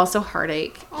knowledge, but also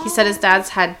heartache. He said his dad's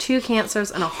had 2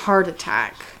 cancers and a heart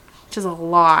attack, which is a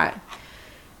lot.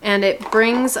 And it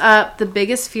brings up the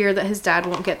biggest fear that his dad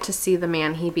won't get to see the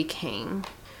man he became.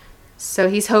 So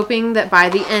he's hoping that by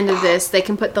the end of this, they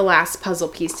can put the last puzzle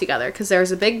piece together, because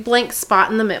there's a big blank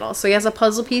spot in the middle. So he has a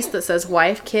puzzle piece that says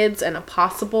wife, kids, and a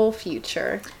possible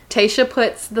future. Tasha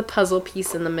puts the puzzle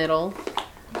piece in the middle.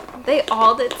 They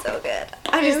all did so good.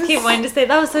 I just keep wanting to say,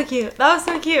 that was so cute. That was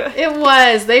so cute. It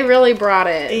was. They really brought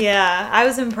it. Yeah, I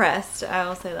was impressed. I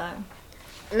will say that.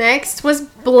 Next was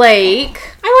Blake.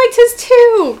 I liked his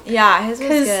too. Yeah, his was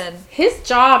good. His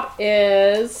job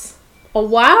is a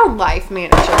wildlife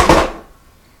manager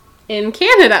in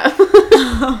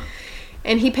Canada.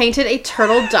 And he painted a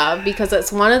turtle dove because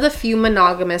it's one of the few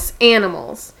monogamous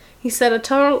animals. He said a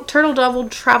turtle dove will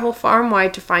travel far and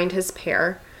wide to find his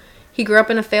pair. He grew up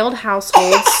in a failed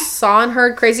household, saw and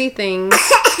heard crazy things,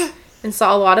 and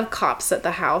saw a lot of cops at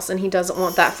the house, and he doesn't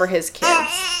want that for his kids.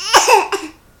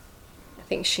 I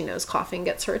think she knows coughing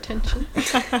gets her attention.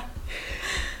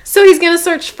 So he's going to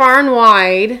search far and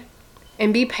wide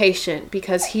and be patient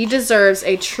because he deserves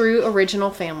a true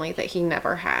original family that he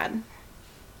never had.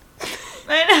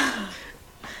 I know.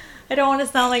 I don't want to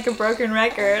sound like a broken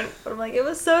record, but I'm like, it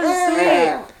was so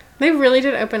sweet. They really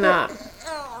did open up.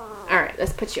 All right,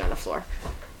 let's put you on the floor.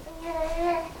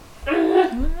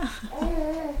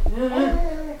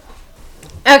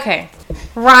 Okay,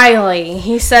 Riley.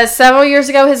 He says several years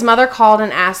ago his mother called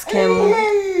and asked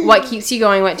him, what keeps you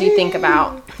going? What do you think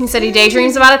about? He said he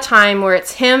daydreams about a time where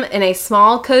it's him in a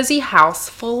small, cozy house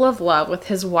full of love with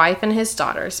his wife and his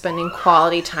daughter spending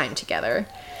quality time together.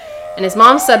 And his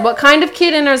mom said, what kind of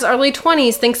kid in his early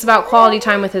 20s thinks about quality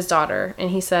time with his daughter? And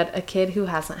he said, a kid who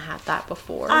hasn't had that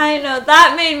before. I know.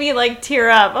 That made me, like, tear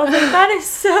up. I was like, that is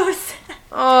so sad.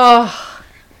 Oh,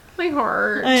 my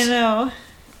heart. I know.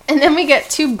 And then we get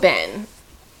to Ben.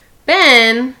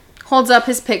 Ben holds up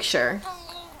his picture.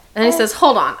 And he says,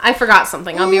 hold on, I forgot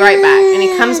something. I'll be right back. And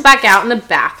he comes back out in a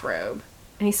bathrobe.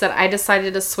 And he said, I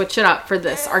decided to switch it up for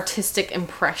this artistic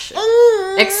expression.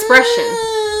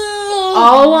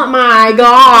 Oh my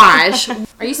gosh.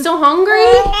 Are you still hungry?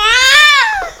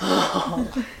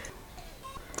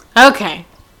 Okay.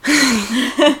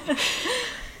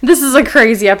 This is a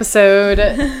crazy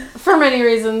episode for many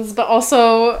reasons, but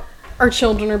also our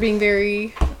children are being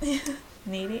very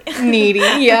needy,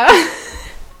 yeah.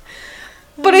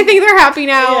 But I think they're happy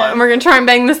now, and we're going to try and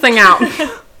bang this thing out.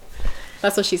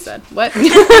 That's what she said. What? All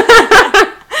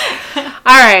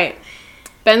right.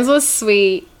 Ben's was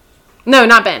sweet. No,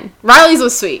 not Ben. Riley's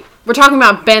was sweet. We're talking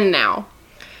about Ben now.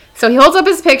 So he holds up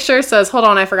his picture, says, hold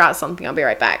on, I forgot something. I'll be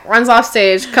right back. Runs off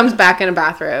stage, comes back in a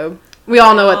bathrobe. We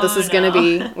all know what this is going to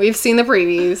be. We've seen the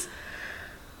previews.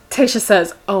 Tasha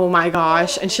says, oh my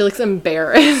gosh. And she looks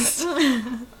embarrassed.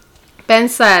 Ben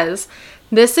says,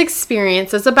 this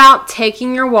experience is about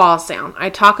taking your walls down. I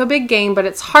talk a big game, but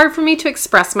it's hard for me to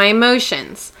express my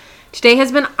emotions. Today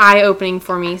has been eye-opening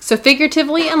for me, so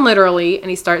figuratively and literally, and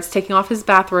he starts taking off his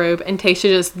bathrobe, and Tasha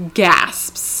just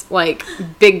gasps, like,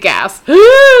 big gasp.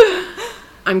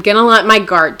 I'm gonna let my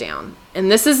guard down, and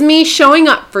this is me showing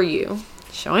up for you.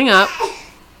 Showing up.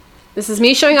 This is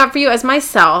me showing up for you as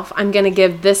myself. I'm gonna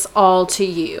give this all to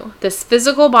you. This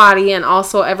physical body and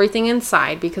also everything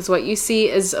inside, because what you see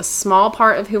is a small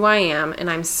part of who I am, and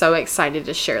I'm so excited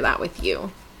to share that with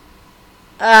you.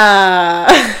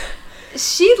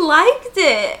 She liked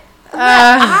it.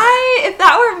 If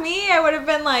that were me, I would have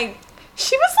been like...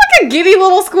 She was like a giddy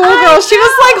little schoolgirl. She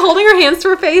was like holding her hands to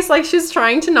her face like she was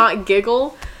trying to not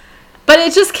giggle. But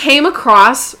it just came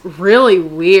across really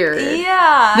weird.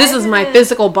 Yeah. This is my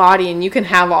physical body and you can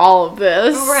have all of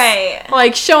this. Right.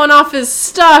 Like showing off his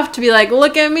stuff to be like,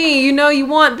 look at me, you know you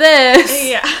want this.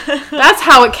 Yeah. That's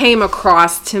how it came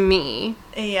across to me.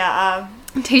 Yeah.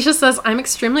 Tasha says, I'm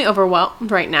extremely overwhelmed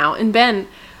right now. And Ben...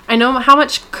 I know how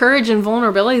much courage and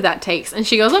vulnerability that takes. And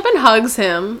she goes up and hugs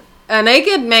him, a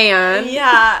naked man.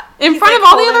 Yeah. In front of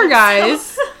all the other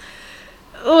guys.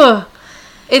 Ugh.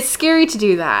 It's scary to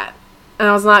do that. And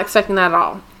I was not expecting that at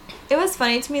all. It was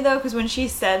funny to me, though, because when she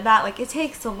said that, like, it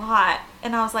takes a lot.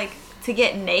 And I was like, to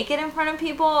get naked in front of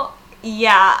people?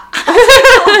 Yeah.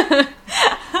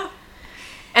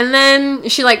 And then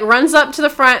she, like, runs up to the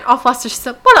front, all flustered. She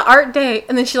said, what an art day.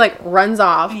 And then she, like, runs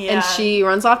off. Yeah. And she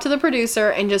runs off to the producer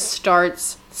and just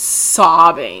starts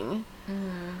sobbing.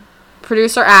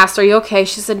 Producer asked, "Are you okay?"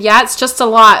 She said, "Yeah, it's just a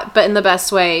lot, but in the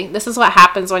best way. This is what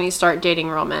happens when you start dating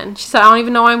real men." She said, "I don't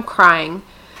even know why I'm crying.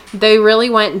 They really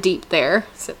went deep there."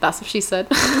 So that's what she said.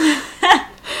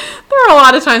 There are a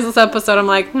lot of times this episode I'm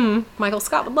like, Michael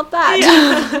Scott would love that.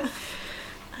 Yeah.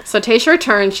 So Tayshia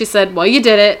returned. She said, "Well, you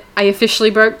did it. I officially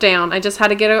broke down. I just had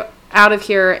to get out of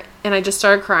here, and I just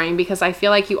started crying because I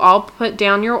feel like you all put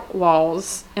down your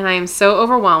walls, and I am so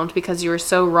overwhelmed because you were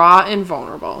so raw and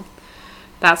vulnerable.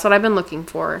 That's what I've been looking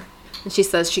for." And she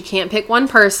says she can't pick one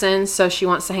person, so she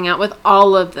wants to hang out with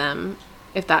all of them,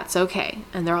 if that's okay.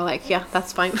 And they're all like, "Yeah,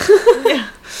 that's fine." Yeah.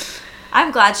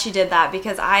 I'm glad she did that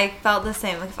because I felt the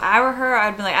same. Like, if I were her,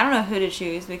 I'd be like, I don't know who to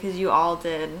choose because you all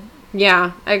did.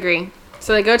 Yeah, I agree.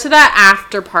 So they go to that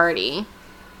after party.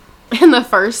 And the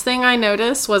first thing I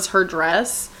noticed was her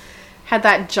dress had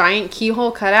that giant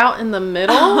keyhole cutout in the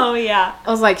middle. Oh, yeah. I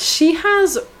was like, she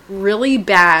has really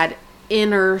bad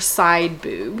inner side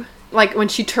boob. Like, when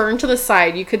she turned to the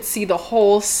side, you could see the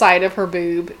whole side of her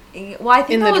boob. Well, I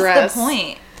think that was dress. the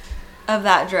point of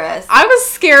that dress. I was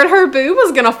scared her boob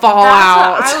was going to fall That's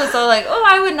out. what I was so like, oh,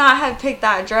 I would not have picked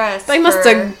that dress. They must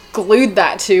have glued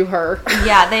that to her.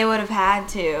 Yeah, they would have had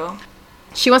to.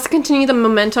 She wants to continue the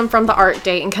momentum from the art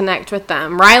date and connect with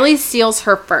them. Riley steals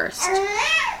her first.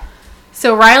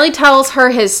 So Riley tells her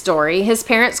his story. His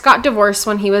parents got divorced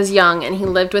when he was young, and he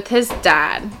lived with his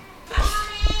dad.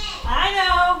 I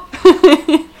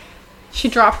know. She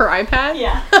dropped her iPad?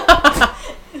 Yeah.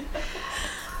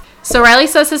 So Riley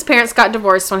says his parents got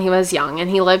divorced when he was young, and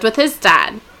he lived with his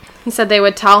dad. He said they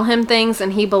would tell him things,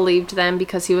 and he believed them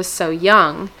because he was so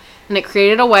young, and it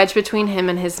created a wedge between him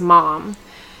and his mom.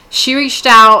 She reached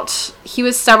out. He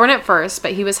was stubborn at first,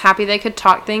 but he was happy they could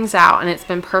talk things out, and it's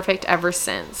been perfect ever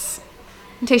since.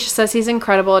 And Tayshia says he's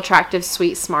incredible, attractive,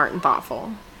 sweet, smart, and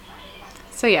thoughtful.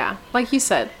 So yeah, like you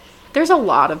said, there's a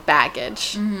lot of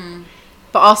baggage. Mm-hmm.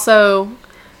 But also,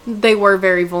 they were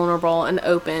very vulnerable and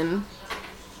open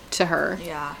to her.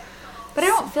 Yeah. But I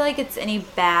don't feel like it's any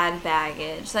bad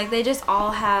baggage. Like, they just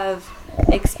all have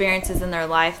experiences in their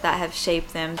life that have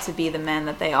shaped them to be the men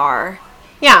that they are.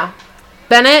 Yeah.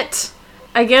 Bennett,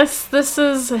 I guess this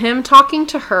is him talking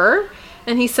to her.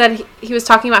 And he said he was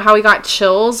talking about how he got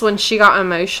chills when she got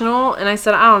emotional. And I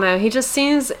said, I don't know. He just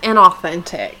seems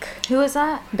inauthentic. Who is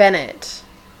that? Bennett.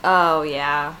 Oh,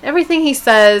 yeah. Everything he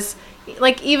says,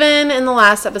 like even in the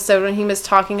last episode when he was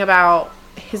talking about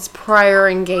his prior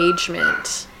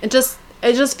engagement, it just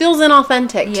feels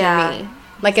inauthentic to me.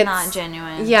 Like it's not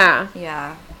genuine. Yeah.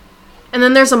 Yeah. And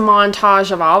then there's a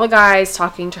montage of all the guys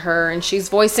talking to her, and she's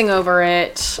voicing over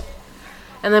it.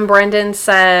 And then Brendan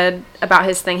said about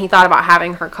his thing, he thought about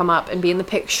having her come up and be in the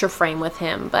picture frame with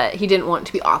him, but he didn't want it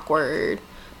to be awkward.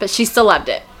 But she still loved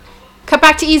it. Cut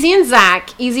back to Easy and Zach.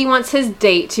 Easy wants his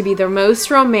date to be their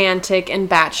most romantic in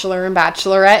Bachelor and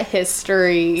Bachelorette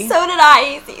history. So did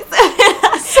I, Easy.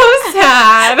 So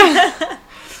sad.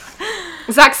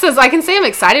 Zach says, I can say I'm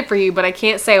excited for you, but I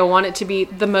can't say I want it to be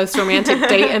the most romantic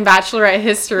date in Bachelorette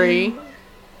history.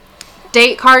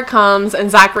 Date card comes,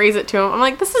 and Zach reads it to him. I'm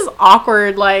like, this is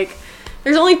awkward. Like,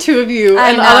 there's only two of you,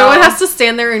 and the other one has to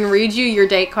stand there and read you your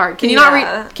date card. Can you not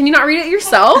read it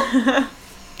yourself?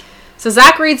 So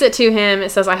Zach reads it to him. It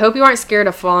says, I hope you aren't scared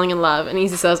of falling in love. And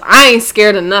Easy says, I ain't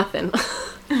scared of nothing.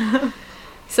 He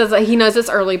says that he knows it's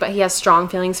early, but he has strong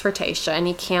feelings for Tayshia, and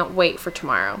he can't wait for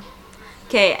tomorrow.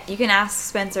 Okay, you can ask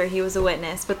Spencer. He was a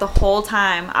witness. But the whole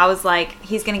time, I was like,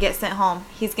 he's going to get sent home.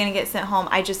 He's going to get sent home.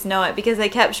 I just know it. Because they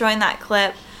kept showing that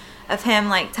clip of him,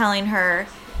 like, telling her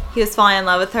he was falling in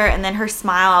love with her. And then her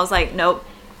smile, I was like, nope.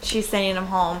 She's sending him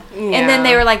home. Yeah. And then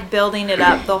they were, like, building it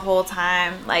up the whole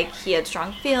time. Like, he had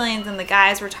strong feelings, and the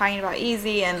guys were talking about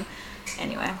Easy, and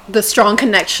anyway. The strong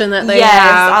connection that they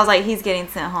have. I was like, he's getting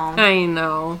sent home. I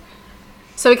know.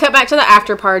 So we cut back to the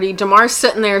after party. Damar's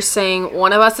sitting there saying,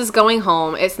 one of us is going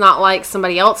home. It's not like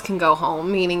somebody else can go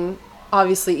home, meaning,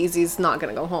 obviously, Easy's not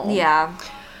going to go home. Yeah.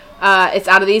 It's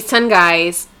out of these 10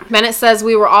 guys. Bennett says,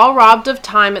 we were all robbed of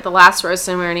time at the last rose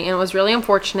ceremony, and it was really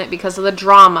unfortunate because of the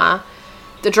drama.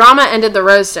 The drama ended the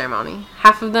rose ceremony.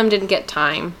 Half of them didn't get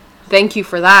time. Thank you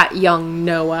for that, young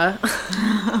Noah.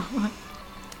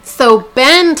 So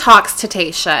Ben talks to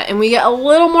Tayshia, and we get a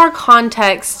little more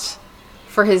context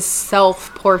for his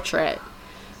self-portrait,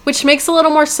 which makes a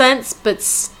little more sense, but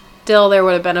still there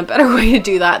would have been a better way to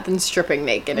do that than stripping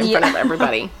naked in front of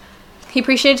everybody. He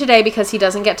appreciated today because he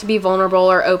doesn't get to be vulnerable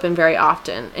or open very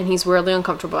often, and he's weirdly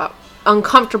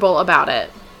uncomfortable about it.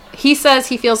 He says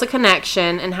he feels a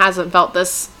connection and hasn't felt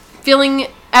this feeling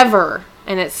ever,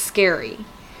 and it's scary.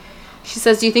 She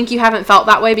says, do you think you haven't felt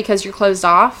that way because you're closed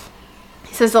off?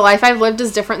 He says, the life I've lived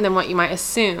is different than what you might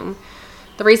assume.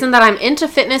 The reason that I'm into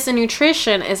fitness and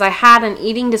nutrition is I had an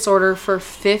eating disorder for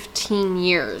 15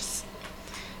 years.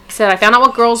 He said, I found out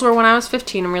what girls were when I was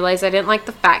 15 and realized I didn't like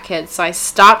the fat kids, so I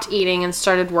stopped eating and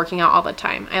started working out all the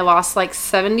time. I lost like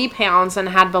 70 pounds and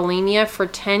had bulimia for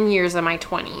 10 years in my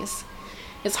 20s.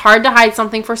 It's hard to hide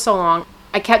something for so long.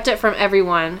 I kept it from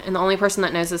everyone, and the only person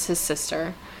that knows is his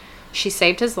sister. She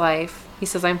saved his life. He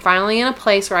says, I'm finally in a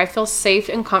place where I feel safe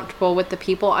and comfortable with the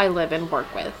people I live and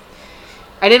work with.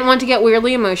 I didn't want to get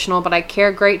weirdly emotional, but I care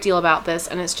a great deal about this,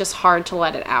 and it's just hard to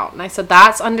let it out. And I said,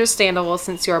 that's understandable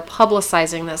since you're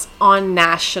publicizing this on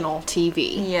national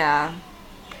TV. Yeah.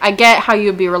 I get how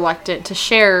you'd be reluctant to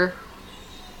share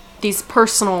these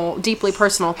personal, deeply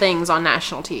personal things on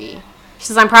national TV. She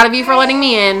says, I'm proud of you for letting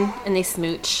me in, and they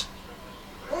smooch.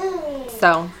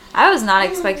 So, I was not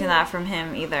expecting that from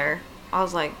him either. I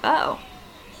was like, oh.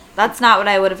 That's not what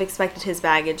I would have expected his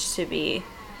baggage to be.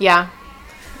 yeah.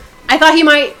 I thought he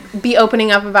might be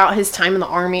opening up about his time in the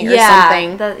army or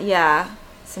something.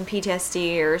 Some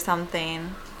PTSD or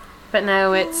something. But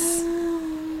no,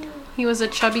 he was a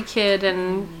chubby kid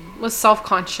and was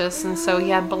self-conscious, and so he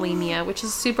had bulimia, which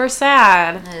is super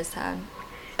sad. That is sad.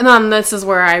 And then this is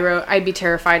where I wrote, I'd be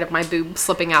terrified of my boob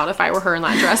slipping out if I were her in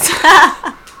that dress.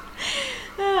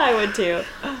 I would too.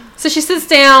 So she sits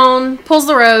down, pulls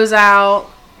the rose out,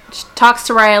 she talks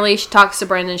to Riley, she talks to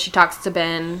Brendan, she talks to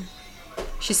Ben.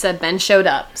 She said Ben showed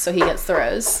up, so he gets the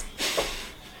rose.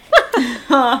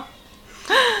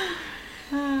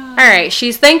 Alright,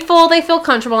 she's thankful they feel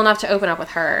comfortable enough to open up with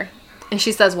her. And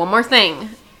she says one more thing.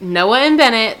 Noah and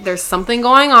Bennett, there's something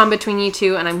going on between you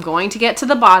two, and I'm going to get to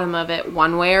the bottom of it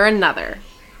one way or another.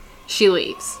 She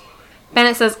leaves.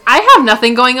 Bennett says, I have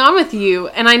nothing going on with you,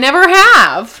 and I never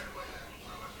have.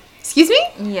 Excuse me?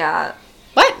 Yeah.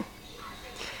 What?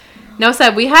 Noah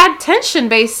said, we had tension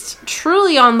based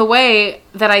truly on the way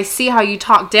that I see how you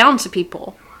talk down to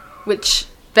people. Which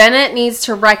Bennett needs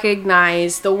to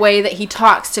recognize the way that he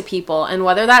talks to people. And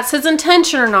whether that's his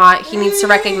intention or not, he needs to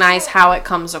recognize how it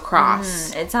comes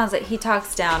across. It sounds like he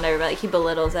talks down to everybody. Like he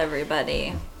belittles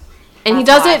everybody. And he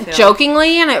That's does how I it feel.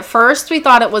 jokingly, and at first we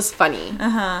thought it was funny.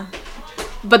 Uh-huh.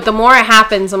 But the more it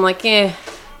happens, I'm like,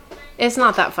 it's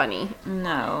not that funny.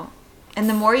 No. And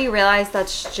the more you realize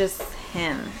that's just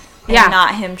him. And Yeah.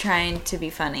 not him trying to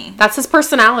be funny. That's his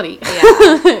personality.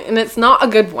 Yeah. And it's not a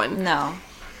good one. No.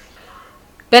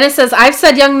 Bennett says, I've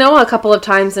said young Noah a couple of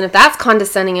times, and if that's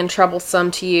condescending and troublesome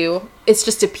to you, it's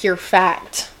just a pure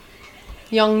fact.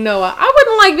 Young Noah. I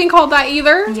wouldn't like being called that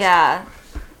either. Yeah.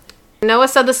 Noah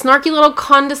said the snarky little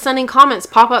condescending comments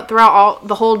pop up throughout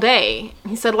the whole day.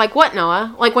 He said, like what,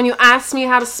 Noah? Like when you asked me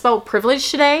how to spell privilege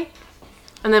today?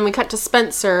 And then we cut to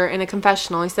Spencer in a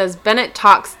confessional. He says, Bennett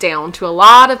talks down to a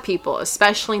lot of people,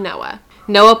 especially Noah.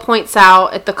 Noah points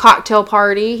out at the cocktail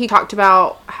party, he talked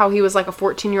about how he was like a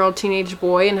 14-year-old teenage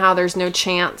boy and how there's no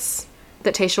chance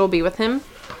that Tayshia will be with him.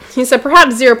 He said,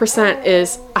 perhaps 0%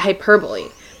 is a hyperbole,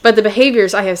 but the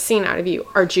behaviors I have seen out of you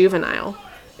are juvenile.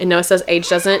 And Noah says age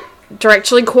doesn't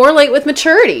directly correlate with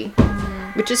maturity,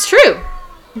 which is true.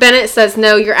 Bennett says,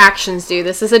 no, your actions do.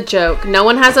 This is a joke. No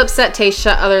one has upset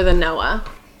Tayshia other than Noah.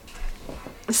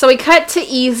 So we cut to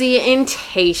Easy and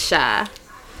Tayshia.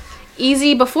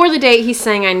 Easy, before the date, he's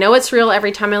saying, I know it's real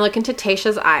every time I look into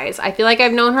Tayshia's eyes. I feel like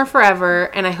I've known her forever,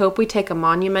 and I hope we take a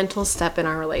monumental step in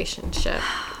our relationship.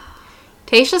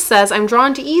 Tayshia says, I'm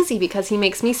drawn to Easy because he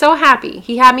makes me so happy.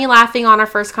 He had me laughing on our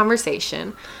first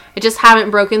conversation. I just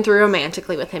haven't broken through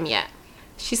romantically with him yet.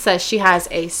 She says she has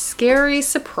a scary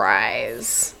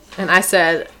surprise. And I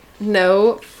said,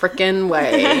 no frickin'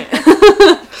 way.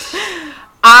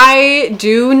 I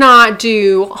do not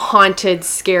do haunted,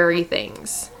 scary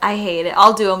things. I hate it.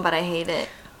 I'll do them, but I hate it.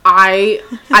 I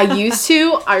used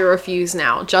to. I refuse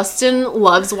now. Justin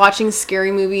loves watching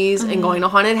scary movies and going to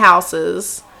haunted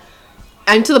houses.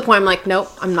 And to the point I'm like, nope,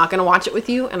 I'm not going to watch it with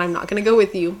you, and I'm not going to go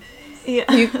with you. Yeah.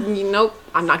 Nope,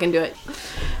 I'm not going to do it.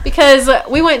 Because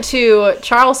we went to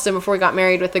Charleston before we got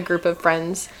married with a group of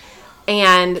friends,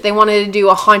 and they wanted to do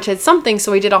a haunted something,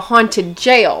 so we did a haunted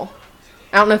jail.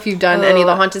 I don't know if you've done any of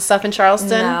the haunted stuff in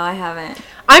Charleston. No, I haven't.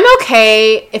 I'm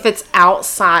okay if it's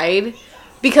outside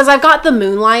because I've got the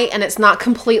moonlight and it's not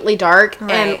completely dark.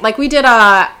 Right. And like we did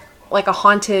a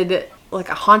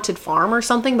haunted farm or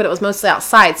something, but it was mostly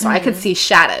outside, so I could see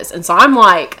shadows. And so I'm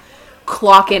like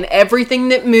clocking everything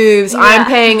that moves. Yeah. I'm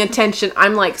paying attention.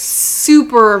 I'm like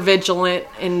super vigilant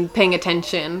and paying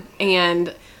attention,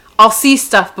 and I'll see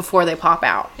stuff before they pop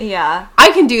out. Yeah.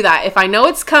 I can do that if I know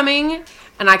it's coming.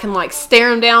 And I can, like,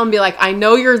 stare him down and be like, I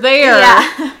know you're there.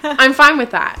 Yeah. I'm fine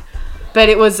with that. But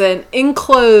it was an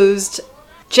enclosed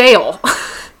jail.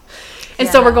 And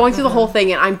so we're going through the whole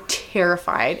thing, and I'm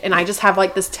terrified, and I just have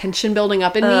like this tension building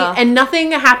up in me, and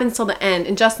nothing happens till the end.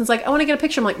 And Justin's like, I want to get a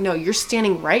picture. I'm like, no, you're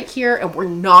standing right here, and we're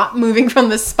not moving from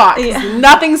this spot, because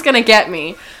nothing's gonna get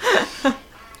me.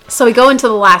 So we go into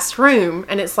the last room,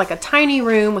 and it's like a tiny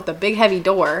room with a big heavy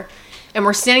door, and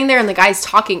we're standing there, and the guy's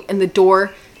talking, and the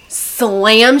door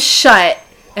slams shut,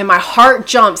 and my heart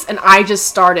jumps, and I just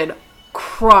started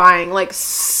crying, like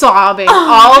sobbing.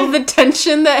 All of the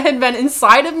tension that had been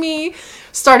inside of me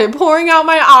started pouring out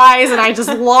my eyes, and I just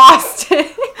lost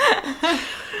it.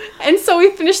 And so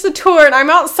we finished the tour, and I'm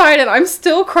outside, and I'm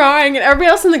still crying, and everybody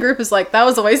else in the group is like, that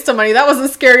was a waste of money. That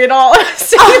wasn't scary at all. And I'm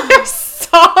sitting there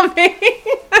sobbing.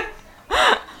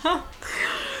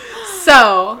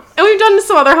 So, and we've done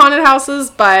some other haunted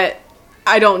houses, but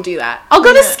I don't do that. I'll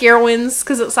go to Scarewinds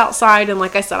because it's outside, and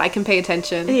like I said, I can pay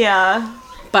attention. Yeah.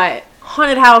 But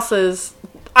haunted houses,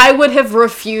 I would have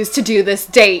refused to do this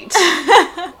date.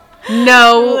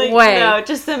 No way. No,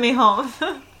 just send me home.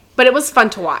 But it was fun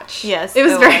to watch. Yes, it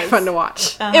was very fun to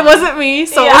watch. Uh-huh. It wasn't me,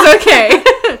 so it was okay.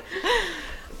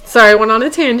 Sorry, I went on a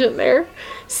tangent there.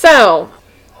 So,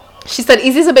 she said,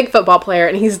 Easy's a big football player,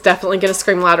 and he's definitely going to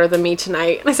scream louder than me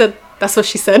tonight. And I said, that's what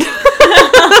she said.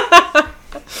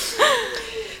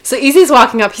 So Easy's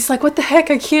walking up. He's like, what the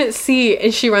heck? I can't see.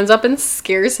 And she runs up and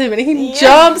scares him. And he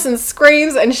jumps and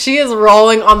screams. And she is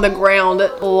rolling on the ground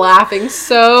laughing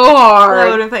so hard.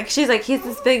 That would have been, she's like, he's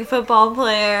this big football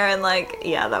player. And like,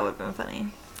 yeah, that would have been funny.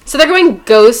 So they're going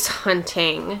ghost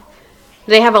hunting.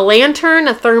 They have a lantern,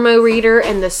 a thermo reader,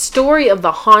 and the story of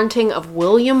the haunting of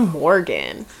William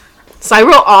Morgan. So I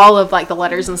wrote all of like the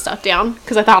letters and stuff down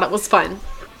because I thought it was fun.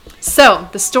 So,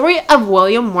 the story of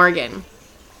William Morgan.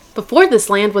 Before this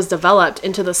land was developed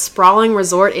into the sprawling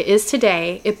resort it is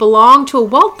today, it belonged to a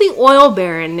wealthy oil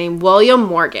baron named William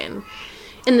Morgan.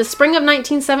 In the spring of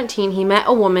 1917, he met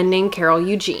a woman named Carol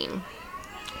Eugene.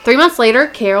 3 months later,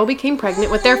 Carol became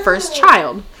pregnant with their first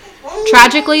child.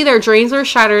 Tragically, their dreams were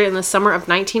shattered in the summer of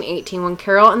 1918 when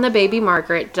Carol and the baby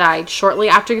Margaret died shortly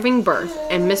after giving birth,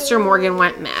 and Mr. Morgan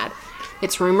went mad.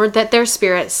 It's rumored that their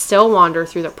spirits still wander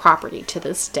through the property to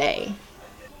this day.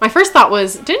 My first thought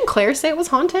was, didn't Claire say it was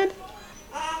haunted?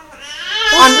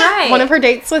 On one of her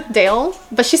dates with Dale?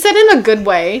 But she said in a good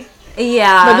way.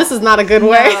 Yeah. But this is not a good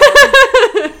way.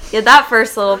 Yeah, that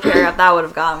first little paragraph, that would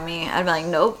have gotten me. I'd be like,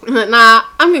 nope. Nah,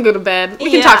 I'm gonna go to bed.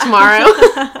 We can talk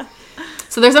tomorrow.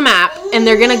 So there's a map, and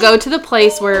they're gonna go to the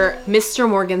place where Mr.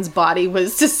 Morgan's body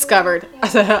was discovered. I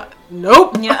said,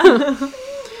 nope. Yeah.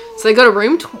 So they go to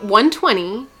room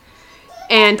 120,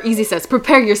 and Easy says,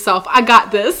 prepare yourself, I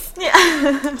got this.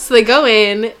 Yeah. So they go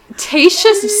in,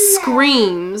 Tasha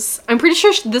screams. I'm pretty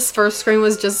sure this first scream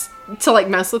was just to like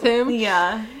mess with him.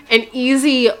 Yeah. And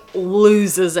Easy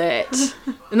loses it.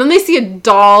 And then they see a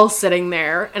doll sitting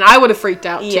there, and I would have freaked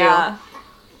out too. Yeah.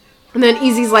 And then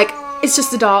Easy's like, it's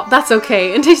just a doll, that's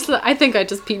okay. And Tasha's like, I think I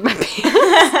just peed my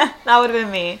pants. That would have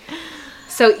been me.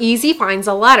 So Easy finds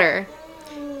a letter.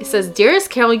 It says,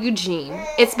 Dearest Carol Eugene,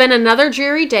 it's been another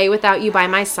dreary day without you by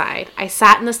my side. I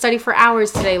sat in the study for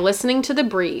hours today listening to the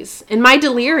breeze. In my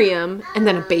delirium, and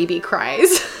then a baby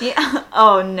cries. Yeah.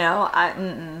 Oh, no.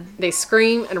 They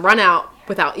scream and run out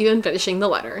without even finishing the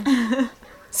letter.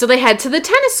 So they head to the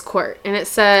tennis court, and it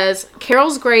says,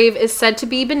 Carol's grave is said to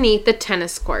be beneath the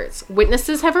tennis courts.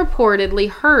 Witnesses have reportedly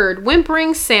heard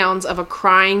whimpering sounds of a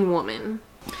crying woman.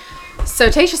 So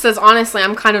Tasha says, honestly,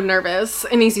 I'm kind of nervous.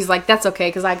 And Easy's like, that's okay,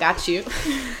 because I got you.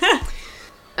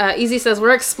 Easy says,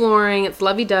 we're exploring. It's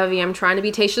lovey-dovey. I'm trying to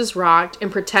be Tasha's rock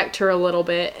and protect her a little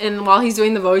bit. And while he's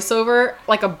doing the voiceover,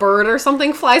 like a bird or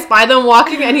something flies by them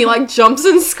walking, and he like jumps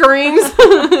and screams.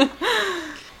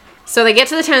 So they get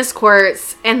to the tennis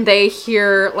courts, and they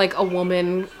hear like a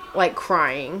woman like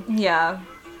crying. Yeah.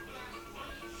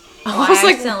 I was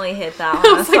like, accidentally hit that one.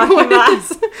 I was like,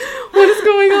 what is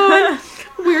going on?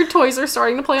 Weird toys are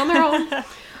starting to play on their own.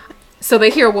 So they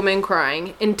hear a woman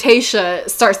crying, and Tasha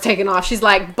starts taking off. She's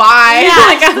like, bye.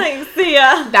 Yeah, like, see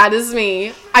ya. That is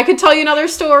me. I could tell you another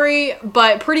story,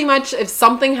 but pretty much if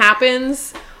something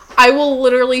happens, I will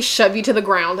literally shove you to the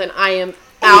ground, and I am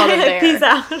out of there. Peace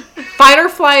out. Fight or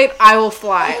flight, I will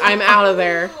fly. I'm out of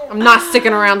there. I'm not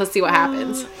sticking around to see what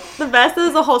happens. The best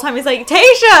is the whole time he's like,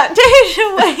 Tasha,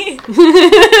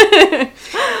 wait.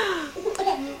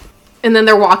 And then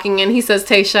they're walking in. He says,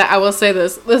 Tasha, I will say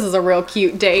this is a real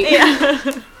cute date. Yeah.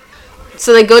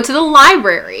 So they go to the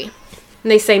library. And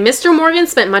they say, Mr. Morgan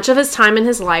spent much of his time in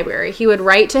his library. He would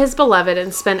write to his beloved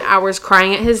and spend hours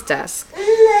crying at his desk.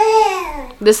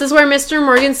 This is where Mr.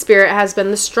 Morgan's spirit has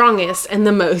been the strongest and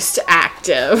the most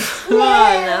active. Oh,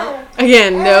 no.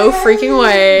 Again, no freaking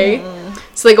way.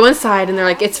 So they go inside, and they're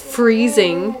like, it's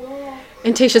freezing.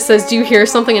 And Tayshia says, do you hear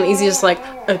something? And Easy's just like,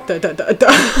 da, da, da,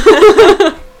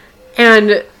 da.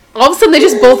 And all of a sudden they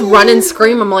just both run and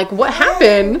scream. I'm like, what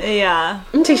happened? Yeah.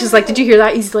 And Tayshia's like, did you hear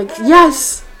that? Easy's like,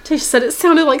 yes. Tayshia said it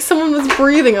sounded like someone was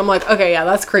breathing. I'm like, okay, yeah,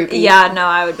 that's creepy. Yeah, no,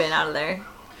 I would have been out of there.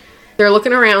 They're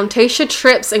looking around. Tayshia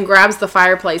trips and grabs the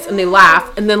fireplace, and they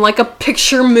laugh. And then, like, a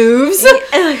picture moves.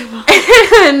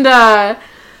 And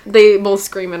they both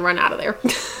scream and run out of there.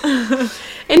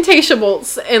 And Tayshia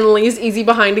bolts and leaves Easy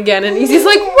behind again. And Easy's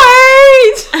like,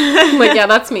 wait! I'm like, yeah,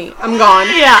 that's me. I'm gone.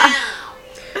 Yeah.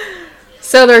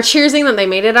 So they're cheersing that they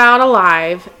made it out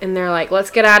alive. And they're like, let's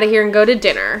get out of here and go to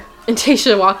dinner. And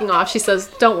Tayshia walking off, she says,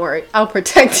 don't worry, I'll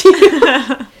protect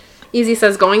you. Easy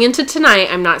says, going into tonight,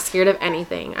 I'm not scared of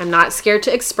anything. I'm not scared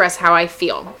to express how I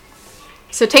feel.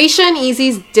 So Tayshia and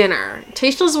Easy's dinner.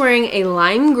 Tayshia's wearing a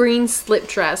lime green slip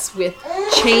dress with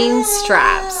chain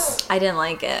straps. I didn't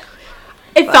like it.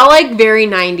 It felt like very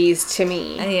 90s to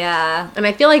me. Yeah. And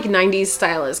I feel like 90s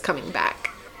style is coming back.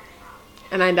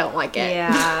 And I don't like it.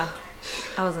 Yeah.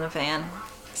 I wasn't a fan.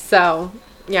 So,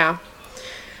 yeah.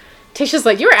 Tayshia's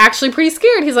like, you were actually pretty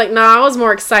scared. He's like, no, I was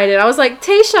more excited. I was like,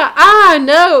 Tayshia,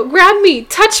 no, grab me,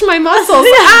 touch my muscles,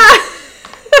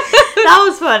 That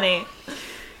was funny.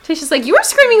 Tayshia's like, you were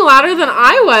screaming louder than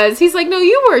I was. He's like, no,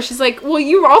 you were. She's like, well,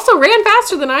 you also ran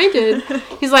faster than I did.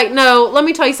 He's like, no, let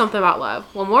me tell you something about love.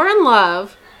 When we're in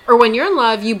love, or when you're in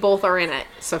love, you both are in it.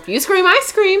 So if you scream, I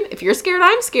scream. If you're scared,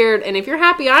 I'm scared. And if you're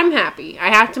happy, I'm happy. I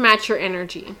have to match your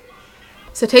energy.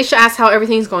 So Tayshia asked how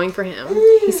everything's going for him.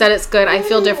 He said, it's good. I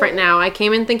feel different now. I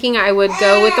came in thinking I would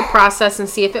go with the process and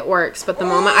see if it works. But the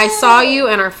moment I saw you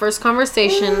and our first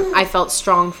conversation, I felt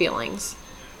strong feelings.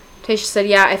 Tayshia said,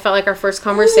 yeah, I felt like our first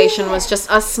conversation was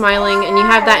just us smiling, and you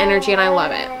have that energy, and I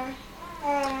love it.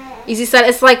 Easy said,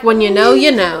 it's like when you know,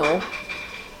 you know.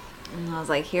 And I was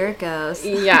like, here it goes.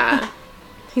 Yeah.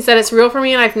 He said, it's real for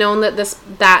me, and I've known that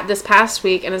this past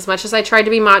week, and as much as I tried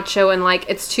to be macho and like,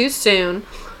 it's too soon,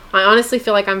 I honestly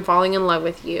feel like I'm falling in love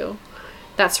with you.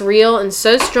 That's real and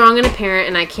so strong and apparent,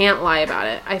 and I can't lie about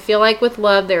it. I feel like with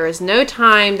love, there is no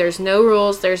time, there's no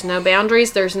rules, there's no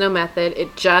boundaries, there's no method.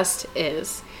 It just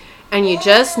is. And you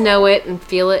just know it and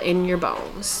feel it in your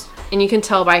bones. And you can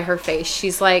tell by her face.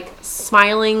 She's like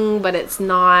smiling, but it's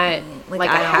not like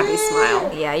a happy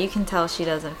smile. Yeah, you can tell she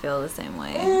doesn't feel the same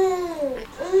way.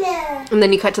 And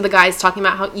then you cut to the guys talking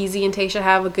about how Easy and Tayshia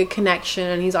have a good connection,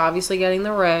 and he's obviously getting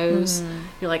the rose.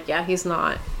 You're like, yeah, he's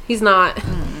not. He's not.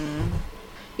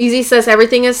 Easy says,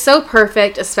 everything is so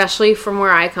perfect, especially from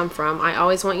where I come from. I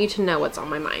always want you to know what's on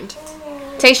my mind.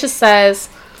 Tayshia says,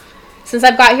 since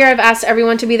I've got here, I've asked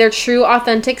everyone to be their true,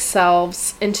 authentic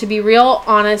selves and to be real,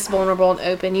 honest, vulnerable, and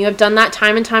open. You have done that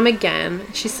time and time again.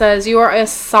 She says, you are a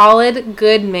solid,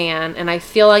 good man, and I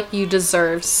feel like you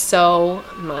deserve so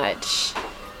much.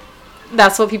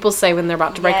 That's what people say when they're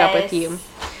about to break up with you.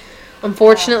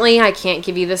 Unfortunately, I can't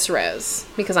give you this rose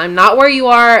because I'm not where you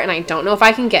are, and I don't know if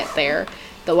I can get there.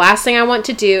 The last thing I want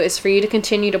to do is for you to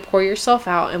continue to pour yourself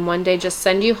out and one day just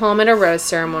send you home at a rose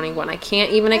ceremony when I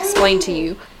can't even explain to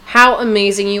you how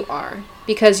amazing you are,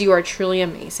 because you are truly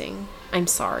amazing. I'm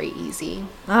sorry, Easy.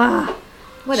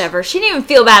 Whatever. She didn't even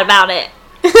feel bad about it.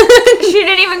 She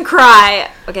didn't even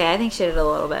cry. Okay, I think she did a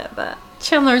little bit, but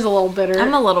Chandler's a little bitter.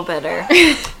 I'm a little bitter.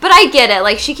 But I get it.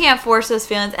 Like, she can't force those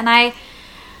feelings. And I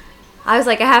was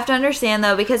like, I have to understand,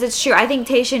 though, because it's true. I think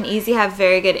Tayshia and Easy have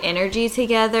very good energy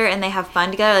together, and they have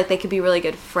fun together. Like, they could be really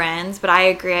good friends. But I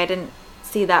agree. I didn't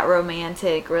see that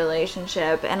romantic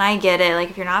relationship, and I get it. Like,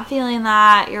 if you're not feeling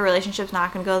that, your relationship's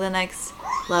not going to go to the next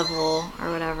level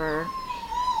or whatever.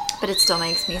 But it still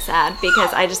makes me sad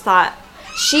because I just thought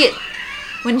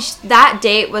that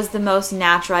date was the most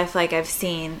natural I feel like I've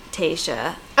seen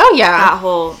Tayshia. Oh yeah,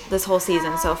 this whole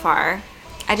season so far.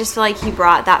 I just feel like he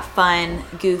brought that fun,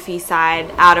 goofy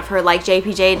side out of her, like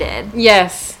JPJ did.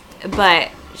 Yes, but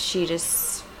she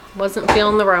just wasn't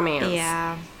feeling the romance.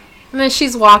 Yeah. And then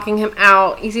she's walking him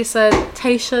out. Easy said,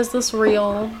 Tayshia, is this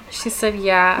real? She said,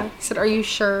 yeah. He said, are you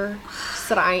sure? She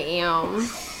said, I am.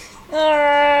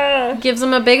 Gives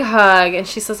him a big hug, and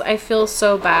she says, I feel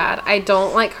so bad. I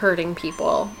don't like hurting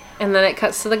people. And then it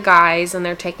cuts to the guys, and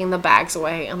they're taking the bags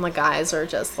away, and the guys are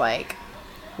just like,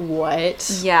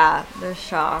 what? Yeah, they're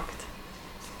shocked.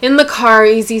 In the car,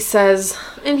 Easy says,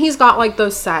 and he's got like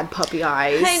those sad puppy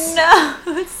eyes. I know.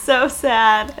 It's so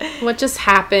sad. What just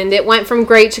happened? It went from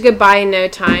great to goodbye in no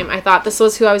time. I thought this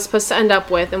was who I was supposed to end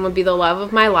up with and would be the love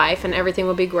of my life and everything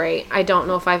would be great. I don't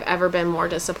know if I've ever been more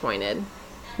disappointed.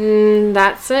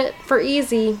 That's it for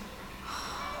Easy.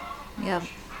 Yep.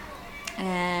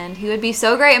 And he would be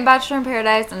so great in Bachelor in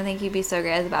Paradise, and I think he'd be so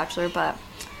great as a Bachelor, but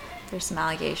there's some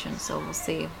allegations, so we'll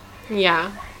see.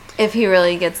 Yeah. If he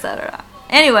really gets that or not.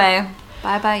 Anyway,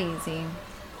 bye Easy.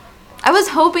 I was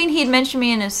hoping he'd mention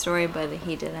me in his story, but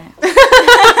he didn't.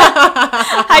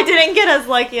 I didn't get as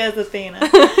lucky as Athena.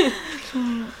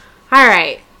 All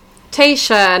right.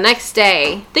 Tayshia, next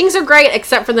day. Things are great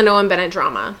except for the Noah and Bennett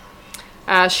drama.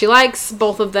 She likes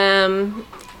both of them,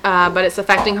 but it's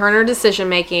affecting her and her decision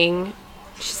making.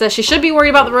 She says she should be worried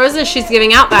about the roses she's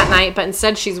giving out that night, but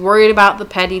instead she's worried about the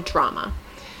petty drama.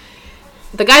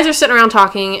 The guys are sitting around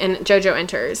talking, and JoJo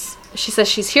enters. She says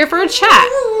she's here for a chat.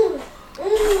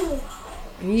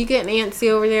 Are you getting antsy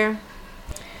over there?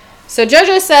 So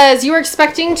JoJo says, you were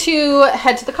expecting to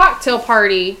head to the cocktail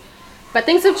party, but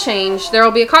things have changed. There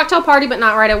will be a cocktail party, but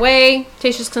not right away.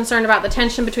 Tayshia's concerned about the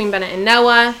tension between Bennett and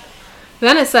Noah.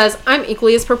 Then it says, I'm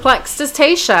equally as perplexed as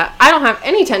Tayshia. I don't have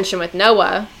any tension with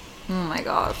Noah. Oh my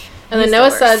gosh. And then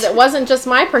Noah says, it wasn't just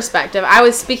my perspective. I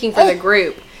was speaking for the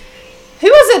group. Who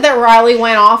was it that Riley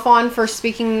went off on for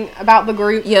speaking about the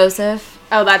group? Yosef.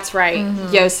 Oh, that's right.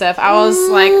 Mm-hmm. Yosef. I was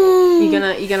like, you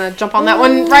gonna jump on that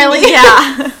one, Riley?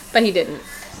 Yeah. But he didn't.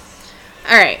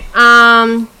 All right.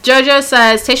 JoJo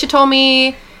says, Tayshia told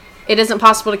me it isn't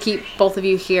possible to keep both of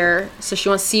you here, so she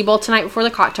wants to see you both tonight before the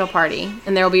cocktail party,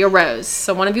 and there will be a rose.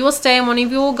 So one of you will stay and one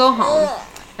of you will go home,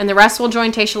 and the rest will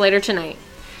join Tayshia later tonight.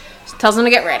 She tells them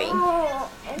to get ready.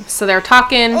 So they're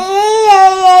talking.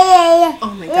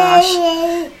 Oh my gosh.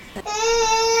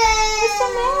 What's the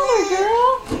matter, girl?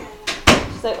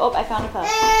 She's like, oh, I found a puff.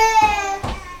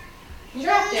 You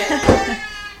dropped it.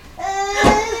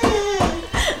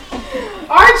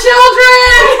 Our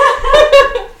children!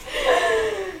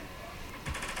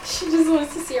 She just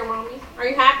wants to see her mommy. Are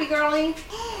you happy, girlie?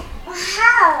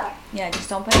 Yeah, just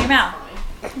don't put it in your mouth.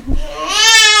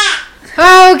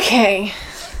 Okay.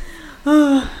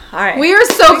 All right. We are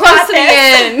so close to the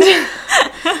end.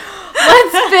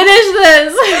 Let's finish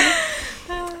this.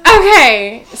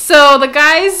 Okay, so the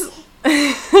guys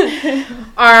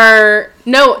are...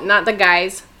 No, not the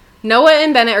guys. Noah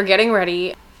and Bennett are getting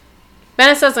ready.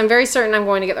 Bennett says, I'm very certain I'm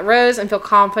going to get the rose and feel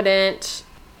confident.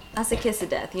 That's a kiss of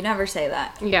death. You never say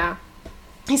that. Yeah.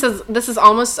 He says, this is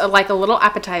almost like a little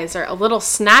appetizer, a little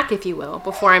snack, if you will,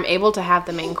 before I'm able to have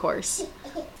the main course.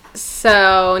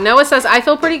 So Noah says, I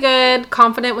feel pretty good,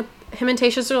 confident with him and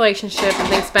Tayshia's relationship, and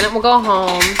thinks Bennett will go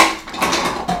home.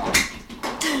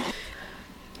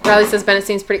 Riley says Bennett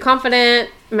seems pretty confident.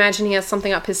 Imagine he has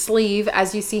something up his sleeve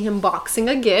as you see him boxing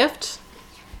a gift.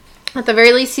 At the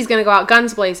very least, he's going to go out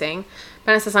guns blazing.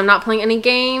 Bennett says, I'm not playing any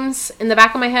games. In the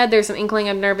back of my head, there's an inkling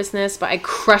of nervousness, but I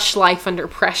crush life under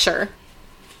pressure.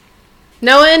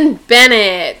 Noah and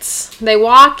Bennett. They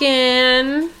walk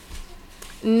in.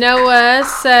 Noah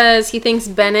says he thinks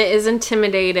Bennett is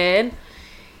intimidated.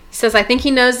 He says, I think he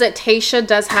knows that Tayshia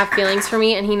does have feelings for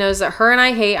me, and he knows that her and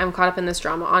I hate I'm caught up in this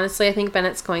drama. Honestly, I think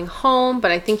Bennett's going home, but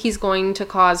I think he's going to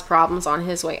cause problems on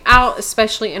his way out,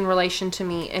 especially in relation to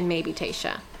me and maybe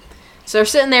Tayshia. So they're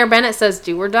sitting there. Bennett says,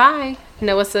 do or die.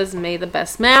 Noah says, may the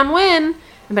best man win.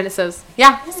 And Bennett says,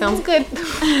 yeah, sounds good.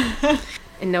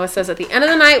 And Noah says, at the end of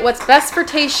the night, what's best for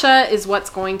Tayshia is what's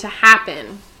going to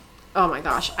happen. Oh my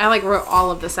gosh. I wrote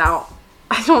all of this out.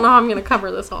 I don't know how I'm going to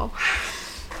cover this all.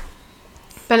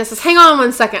 Bennett says, hang on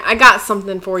one second. I got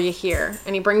something for you here.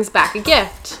 And he brings back a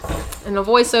gift. And a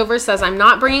voiceover says, I'm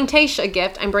not bringing Tayshia a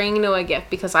gift. I'm bringing Noah a gift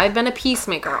because I've been a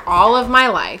peacemaker all of my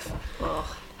life. Ugh.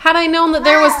 Had I known that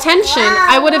there was tension,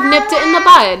 I would have nipped it in the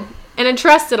bud and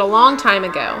addressed it a long time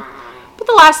ago. But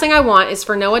the last thing I want is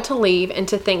for Noah to leave and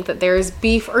to think that there is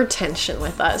beef or tension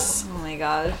with us. Oh my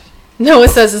god. Noah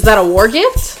says, is that a war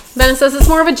gift? Bennett says, it's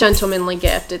more of a gentlemanly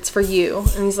gift. It's for you.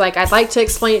 And he's like, I'd like to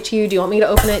explain it to you. Do you want me to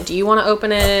open it? Do you want to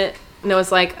open it?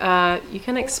 Noah's like, you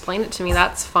can explain it to me.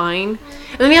 That's fine.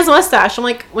 And then he has a mustache. I'm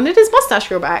like, when did his mustache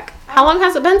grow back? How long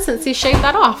has it been since he shaved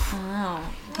that off? Oh.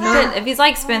 If he's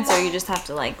like Spencer, you just have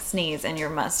to sneeze and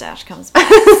your mustache comes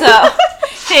back. So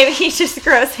maybe he just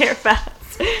grows hair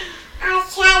fast.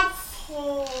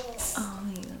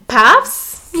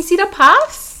 Puffs? You see the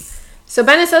puffs? So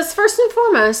Bennett says, first and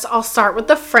foremost, I'll start with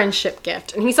the friendship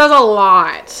gift. And he says a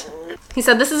lot. He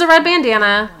said, this is a red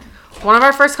bandana. One of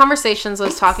our first conversations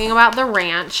was talking about the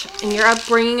ranch and your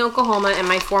upbringing in Oklahoma and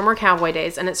my former cowboy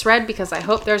days. And it's red because I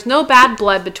hope there's no bad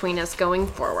blood between us going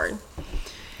forward.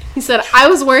 He said, I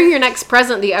was wearing your next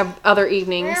present the other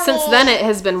evening. Since then, it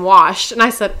has been washed. And I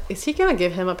said, is he going to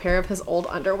give him a pair of his old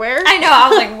underwear? I know. I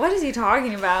was like, what is he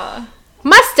talking about?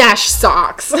 Mustache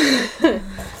socks.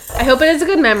 I hope it is a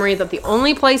good memory that the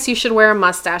only place you should wear a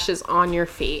mustache is on your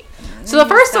feet. So the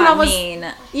first one I was...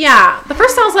 Yeah. The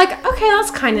first one I was like, okay,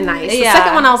 that's kind of nice. The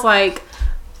second one I was like,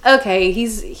 okay,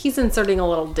 he's inserting a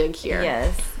little dig here.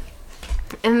 Yes.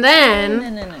 And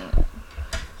then... No.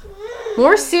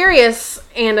 More serious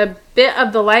and a bit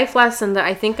of the life lesson that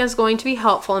I think is going to be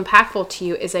helpful and impactful to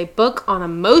you is a book on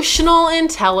emotional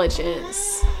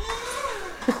intelligence.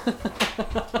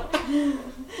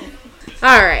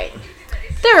 All right.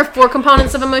 There are 4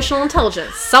 components of emotional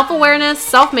intelligence: self-awareness,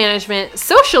 self-management,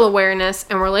 social awareness,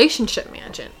 and relationship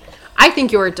management. I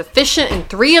think you are deficient in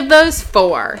 3 of those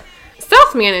 4.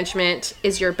 Self-management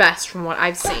is your best from what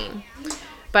I've seen.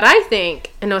 But I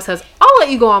think, and Noah says, I'll let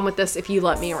you go on with this if you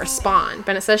let me respond.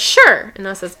 Bennett says, sure. And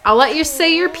Noah says, I'll let you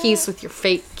say your piece with your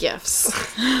fake gifts.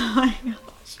 Oh my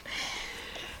gosh.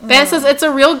 Bennett says, it's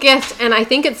a real gift, and I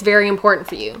think it's very important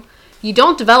for you. You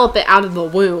don't develop it out of the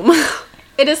womb.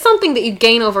 It is something that you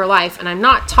gain over life, and I'm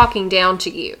not talking down to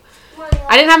you.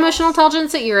 I didn't have emotional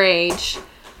intelligence at your age.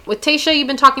 With Tayshia, you've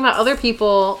been talking about other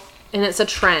people, and it's a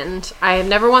trend. I have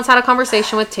never once had a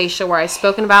conversation with Tayshia where I've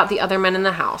spoken about the other men in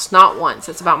the house. Not once.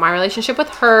 It's about my relationship with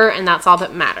her, and that's all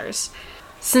that matters.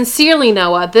 Sincerely,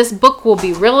 Noah, this book will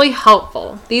be really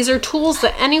helpful. These are tools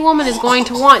that any woman is going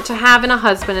to want to have in a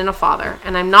husband and a father.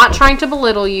 And I'm not trying to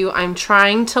belittle you. I'm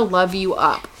trying to love you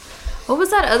up. What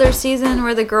was that other season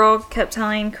where the girl kept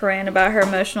telling Corinne about her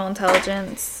emotional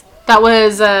intelligence? That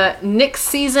was Nick's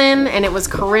season, and it was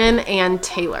Corinne and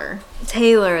Taylor.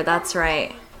 Taylor, that's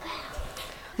right.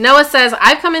 Noah says,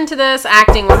 I've come into this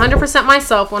acting 100%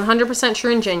 myself, 100%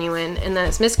 true and genuine, and that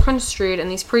it's misconstrued, and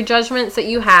these prejudgments that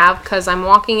you have, because I'm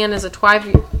walking in as a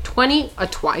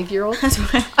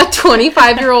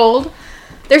 25-year-old.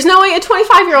 There's no way a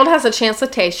 25-year-old has a chance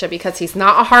with Tayshia because he's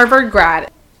not a Harvard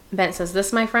grad. Bennett says,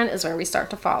 this, my friend, is where we start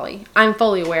to folly. I'm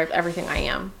fully aware of everything I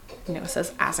am. Noah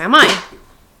says, as am I.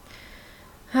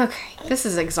 Okay, this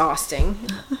is exhausting.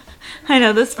 I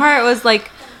know, this part was like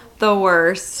the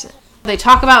worst. They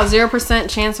talk about 0%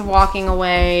 chance of walking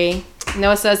away.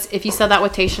 Noah says, if you said that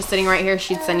with Tayshia sitting right here,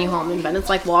 she'd send you home. And Bennett's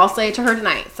like, well, I'll say it to her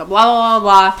tonight. So blah, blah,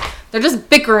 blah, blah. They're just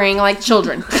bickering like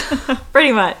children.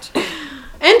 Pretty much.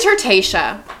 Enter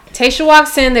Tayshia. Tayshia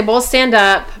walks in. They both stand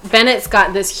up. Bennett's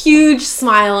got this huge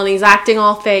smile and he's acting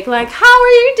all fake. Like, how are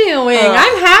you doing?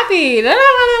 I'm happy. Da, da,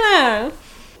 da, da.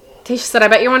 Tayshia said, I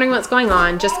bet you're wondering what's going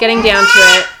on. Just getting down to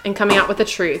it and coming out with the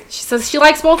truth. She says she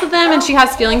likes both of them and she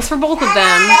has feelings for both of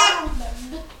them.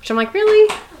 Which I'm like,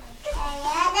 really?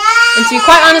 And to be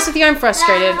quite honest with you, I'm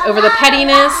frustrated over the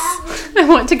pettiness. I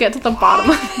want to get to the bottom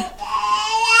of it.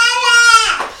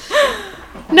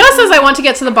 Noah says I want to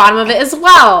get to the bottom of it as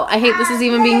well. I hate this is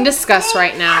even being discussed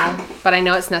right now, but I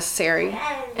know it's necessary.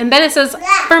 And Bennett says,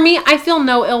 for me, I feel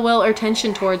no ill will or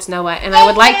tension towards Noah, and I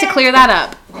would like to clear that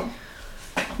up.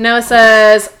 Noah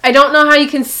says, I don't know how you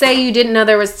can say you didn't know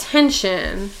there was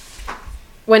tension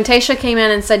when Tayshia came in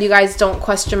and said, you guys don't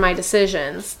question my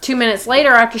decisions. 2 minutes later,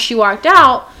 after she walked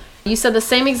out, you said the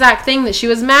same exact thing that she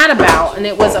was mad about, and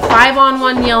it was a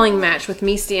 5-on-1 yelling match with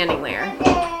me standing there,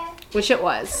 which it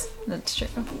was. That's true.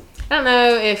 I don't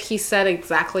know if he said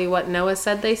exactly what Noah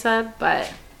said they said,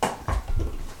 but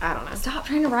I don't know. Stop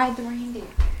trying to ride the reindeer.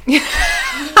 She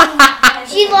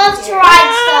loves to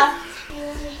ride stuff.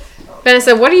 Bennett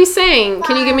said, what are you saying?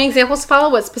 Can you give me examples to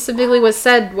follow? What specifically was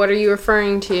said? What are you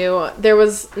referring to?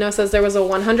 Noah says there was a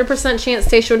 100% chance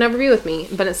Tayshia would never be with me.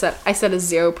 Bennett said, I said a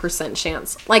 0%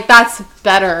 chance. Like, that's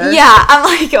better. Yeah, I'm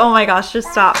like, oh my gosh,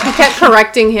 just stop. I kept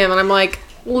correcting him, and I'm like,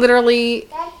 literally,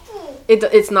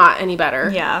 it's not any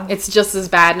better. Yeah. It's just as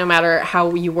bad no matter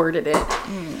how you worded it.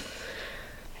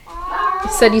 He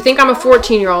said, you think I'm a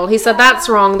 14-year-old. He said, that's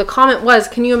wrong. The comment was,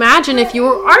 can you imagine if you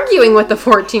were arguing with a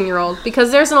 14-year-old? Because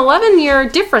there's an 11-year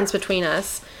difference between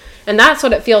us. And that's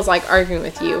what it feels like arguing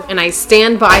with you. And I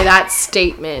stand by that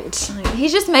statement.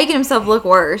 He's just making himself look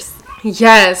worse.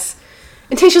 Yes.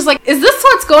 And Tayshia's like, is this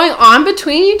what's going on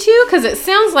between you two? Because it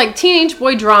sounds like teenage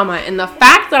boy drama. And the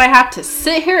fact that I have to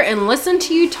sit here and listen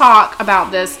to you talk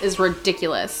about this is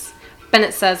ridiculous.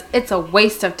 Bennett says, it's a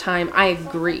waste of time. I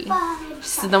agree. She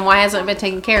said, then why hasn't it been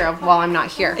taken care of while I'm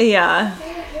not here? Yeah.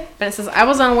 Bennett says, I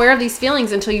was unaware of these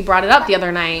feelings until you brought it up the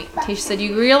other night. Tasha said,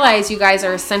 you realize you guys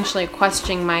are essentially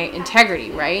questioning my integrity,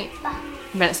 right?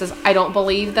 Bennett says, I don't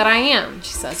believe that I am.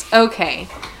 She says, okay.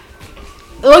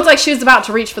 It looked like she was about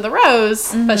to reach for the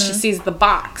rose, but she sees the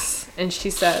box. And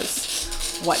she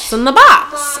says, what's in the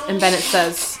box? And Bennett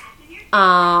says,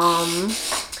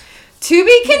 to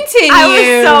be continued. I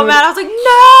was so mad. I was like, no!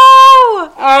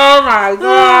 Oh my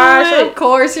gosh. Of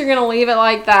course you're going to leave it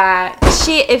like that.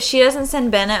 If she doesn't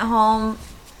send Bennett home,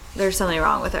 there's something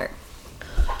wrong with her.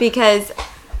 Because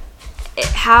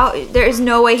there is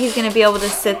no way he's going to be able to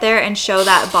sit there and show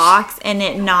that box and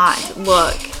it not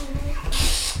look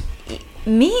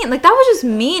mean. Like, that was just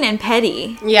mean and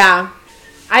petty. Yeah.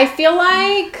 I feel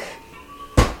like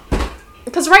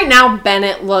because right now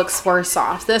Bennett looks worse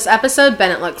off. This episode,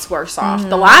 Bennett looks worse off.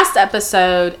 The last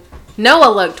episode,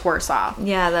 Noah looked worse off.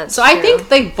 Yeah, that's So true. I think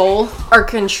they both are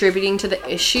contributing to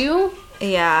the issue.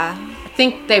 Yeah. I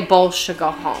think they both should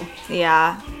go home.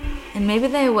 Yeah. And maybe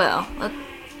they will.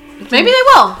 Maybe they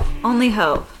will. Only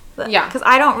hope. Yeah. Because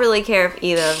I don't really care if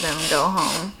either of them go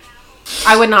home.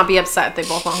 I would not be upset if they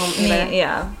both went home either.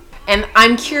 Yeah. And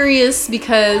I'm curious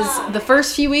because the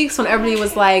first few weeks when everybody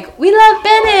was like, we love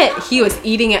Bennett, he was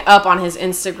eating it up on his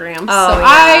Instagram. Oh, so yeah.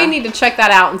 I need to check that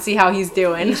out and see how he's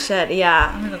doing. You should.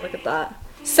 Yeah. I'm going to look at that.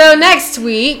 So next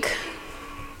week,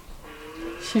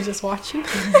 she's just watching.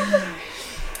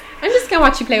 I'm just going to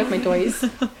watch you play with my toys.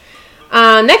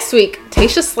 Next week,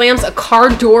 Tayshia slams a car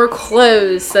door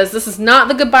closed, says this is not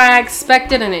the goodbye I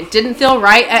expected and it didn't feel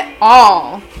right at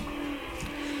all.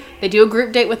 They do a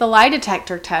group date with a lie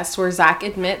detector test where Zach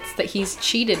admits that he's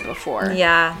cheated before.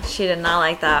 Yeah. She did not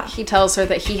like that. He tells her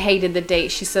that he hated the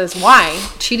date. She says, why?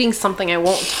 Cheating's something I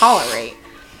won't tolerate.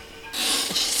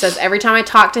 She says, every time I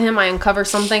talk to him, I uncover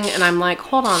something and I'm like,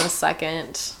 hold on a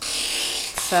second.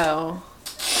 So,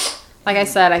 like I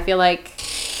said, I feel like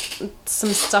some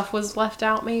stuff was left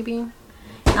out maybe.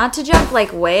 Not to jump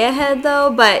like way ahead though,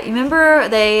 but you remember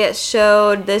they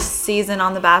showed this season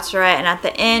on The Bachelorette, and at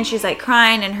the end she's like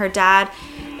crying and her dad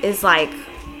is like,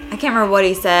 I can't remember what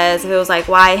he says, if it was like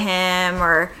why him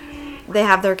or they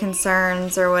have their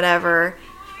concerns or whatever.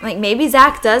 Like maybe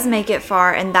Zach does make it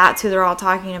far and that's who they're all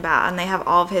talking about, and they have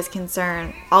all of his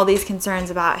all these concerns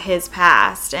about his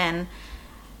past, and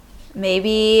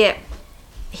maybe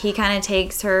he kind of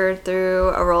takes her through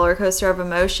a roller coaster of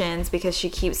emotions because she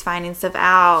keeps finding stuff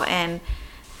out and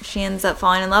she ends up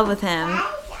falling in love with him.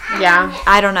 Yeah.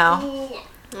 I don't know.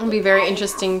 It'll be very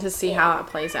interesting to see how it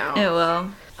plays out. It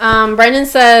will. Brendan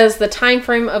says the time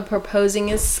frame of proposing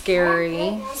is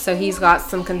scary, so he's got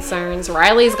some concerns.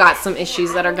 Riley's got some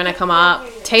issues that are going to come up.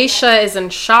 Tayshia is in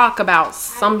shock about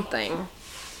something.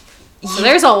 So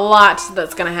there's a lot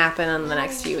that's going to happen in the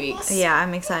next few weeks. Yeah,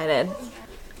 I'm excited.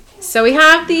 So we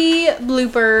have the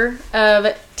blooper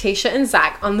of Tayshia and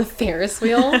Zach on the Ferris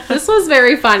wheel. This was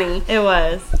very funny. It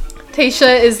was.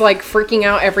 Tayshia is like freaking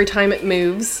out every time it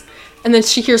moves. And then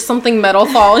she hears something metal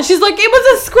fall and she's like, it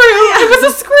was a screw! It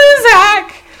was a screw,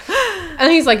 Zach!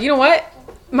 And he's like, you know what?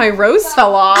 My rose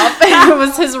fell off. And it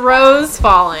was his rose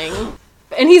falling.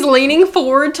 And he's leaning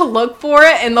forward to look for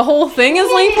it and the whole thing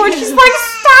is leaning forward. She's like,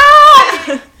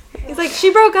 stop! He's like,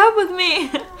 she broke up with me.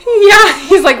 Yeah,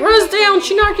 he's like, Rose down,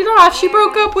 she knocked it off, she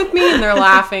broke up with me. And they're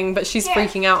laughing, but she's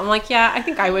freaking out. I'm like, yeah, I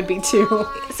think I would be too.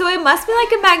 So it must be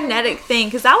like a magnetic thing,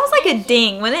 because that was like a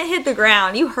ding when it hit the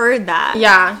ground. You heard that.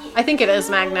 Yeah, I think it is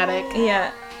magnetic.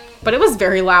 Yeah. But it was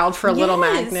very loud for a little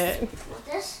Yes. magnet.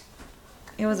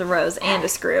 It was a rose and a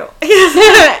screw.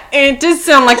 It did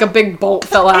sound like a big bolt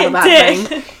fell out of that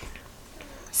thing.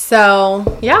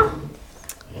 So, yeah.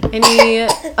 Any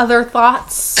other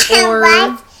thoughts or...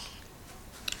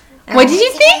 What did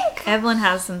you think? Evelyn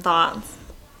has some thoughts.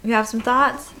 You have some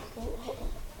thoughts?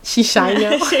 She's shy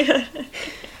now.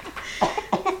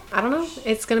 I don't know.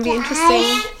 It's going to be interesting.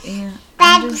 Yeah.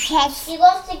 She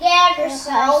goes to get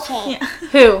herself.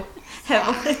 Who?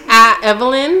 Evelyn.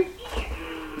 Evelyn?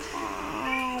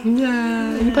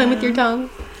 Yeah. Are you playing with your tongue?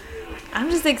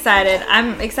 I'm just excited.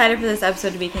 I'm excited for this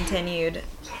episode to be continued.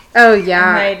 Oh, I'm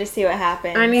yeah. ready to see what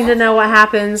happens. I need to know what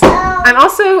happens. I'm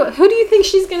also... Who do you think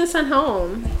she's going to send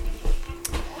home?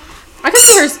 I could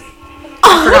see her...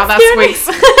 I forgot that's week's.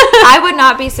 I would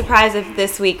not be surprised if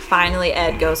this week finally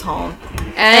Ed goes home.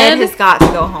 Ed has got to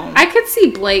go home. I could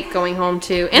see Blake going home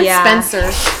too. And Yeah.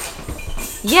 Spencer.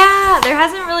 Yeah, there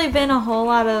hasn't really been a whole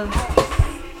lot of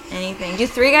anything. Do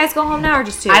 3 guys go home now or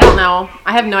just 2? I don't know.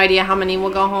 I have no idea how many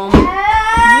will go home.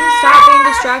 Stop being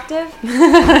destructive.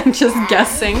 I'm just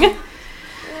guessing.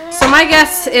 So my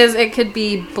guess is it could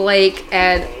be Blake,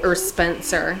 Ed, or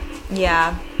Spencer.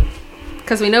 Yeah.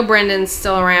 Because we know Brendan's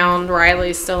still around.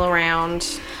 Riley's still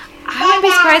around. I wouldn't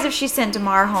be surprised if she sent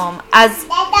Damar home. As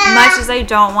much as I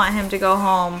don't want him to go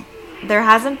home, there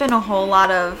hasn't been a whole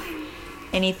lot of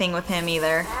anything with him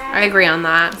either. I agree on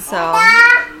that.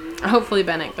 So, Hopefully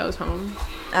Bennett goes home.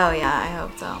 oh yeah, I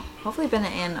hope so. Hopefully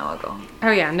Bennett and Noah go home.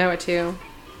 Oh yeah, Noah too.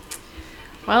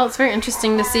 Well, it's very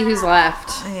interesting to see who's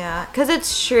left. Yeah, because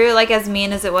it's true, like as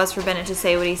mean as it was for Bennett to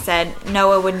say what he said,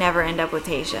 Noah would never end up with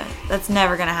Tayshia. That's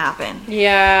never going to happen.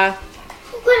 Yeah.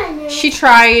 She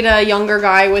tried a younger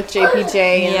guy with JPJ.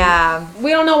 And Yeah.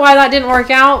 we don't know why that didn't work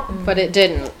out, but it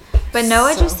didn't. But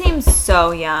Noah So- just seems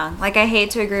so young. Like, I hate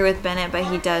to agree with Bennett, but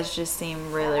he does just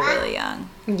seem really, really young.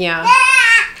 Yeah.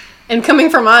 And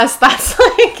coming from us, that's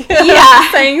like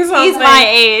Yeah. saying something. He's my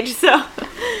age, so.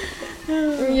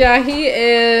 Yeah, he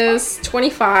is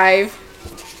 25.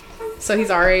 So he's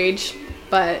our age,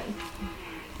 but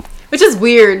which is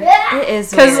weird. It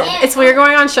is Because weird. it's weird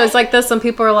going on shows like this and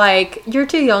people are like, you're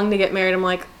too young to get married. I'm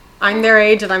like, I'm their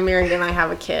age and I'm married and I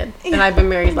have a kid. And I've been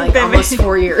married like almost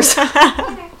 4 years.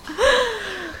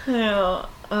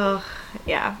 Oh,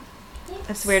 yeah.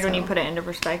 It's weird when you put it into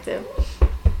perspective.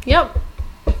 Yep.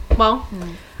 Well,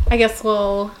 I guess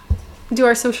we'll do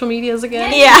our social medias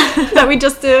again. Yeah. That we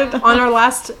just did on our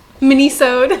last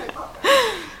mini-sode.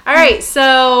 All right,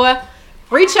 so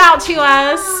reach out to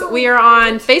us. We are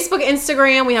on Facebook,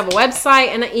 Instagram. We have a website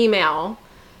and an email.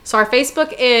 So our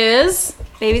Facebook is,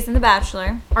 Babies in the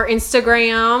Bachelor. our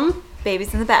Instagram,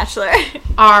 Babies in the Bachelor.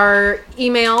 our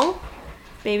email,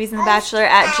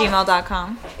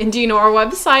 babiesinthebachelor@gmail.com. and do you know our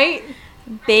website?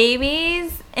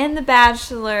 Babies in the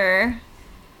Bachelor.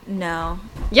 No.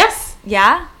 Yes.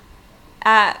 Yeah?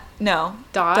 No.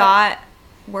 Dot.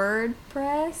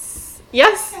 WordPress.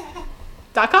 Yes.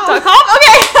 .com. .com? Okay.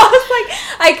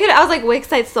 I was like,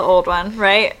 Wixsite's the old one,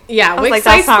 right? Yeah, I was like,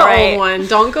 Wixsite's that's not the right. old one.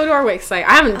 Don't go to our Wixsite.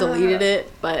 I haven't deleted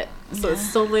it, but so it's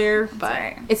still there. But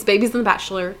alright. it's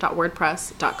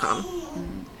babiesinthebachelor.wordpress.com.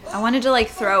 I wanted to like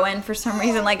throw in for some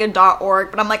reason like a .org,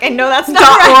 but I'm like, I know that's not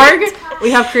right. .org.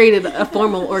 We have created a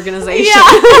formal organization.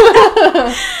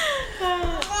 Yeah.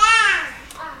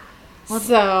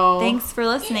 So Thanks for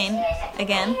listening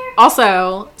again.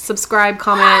 also subscribe,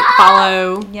 comment,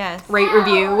 follow, Yes. rate,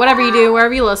 review, whatever you do,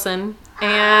 wherever you listen,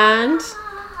 and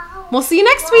we'll see you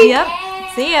next week. Yep.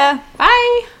 See ya.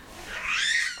 Bye.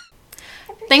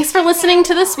 Thanks for listening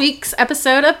to this week's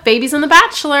episode of Babies and the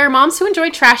Bachelor, moms who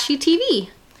enjoy trashy TV.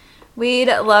 We'd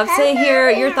love to hear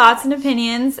your thoughts and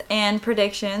opinions and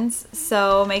predictions.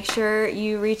 So make sure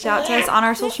you reach out to us on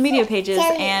our social media pages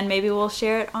and maybe we'll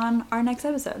share it on our next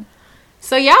episode.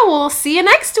 So yeah, we'll see you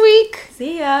next week.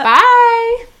 See ya.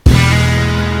 Bye.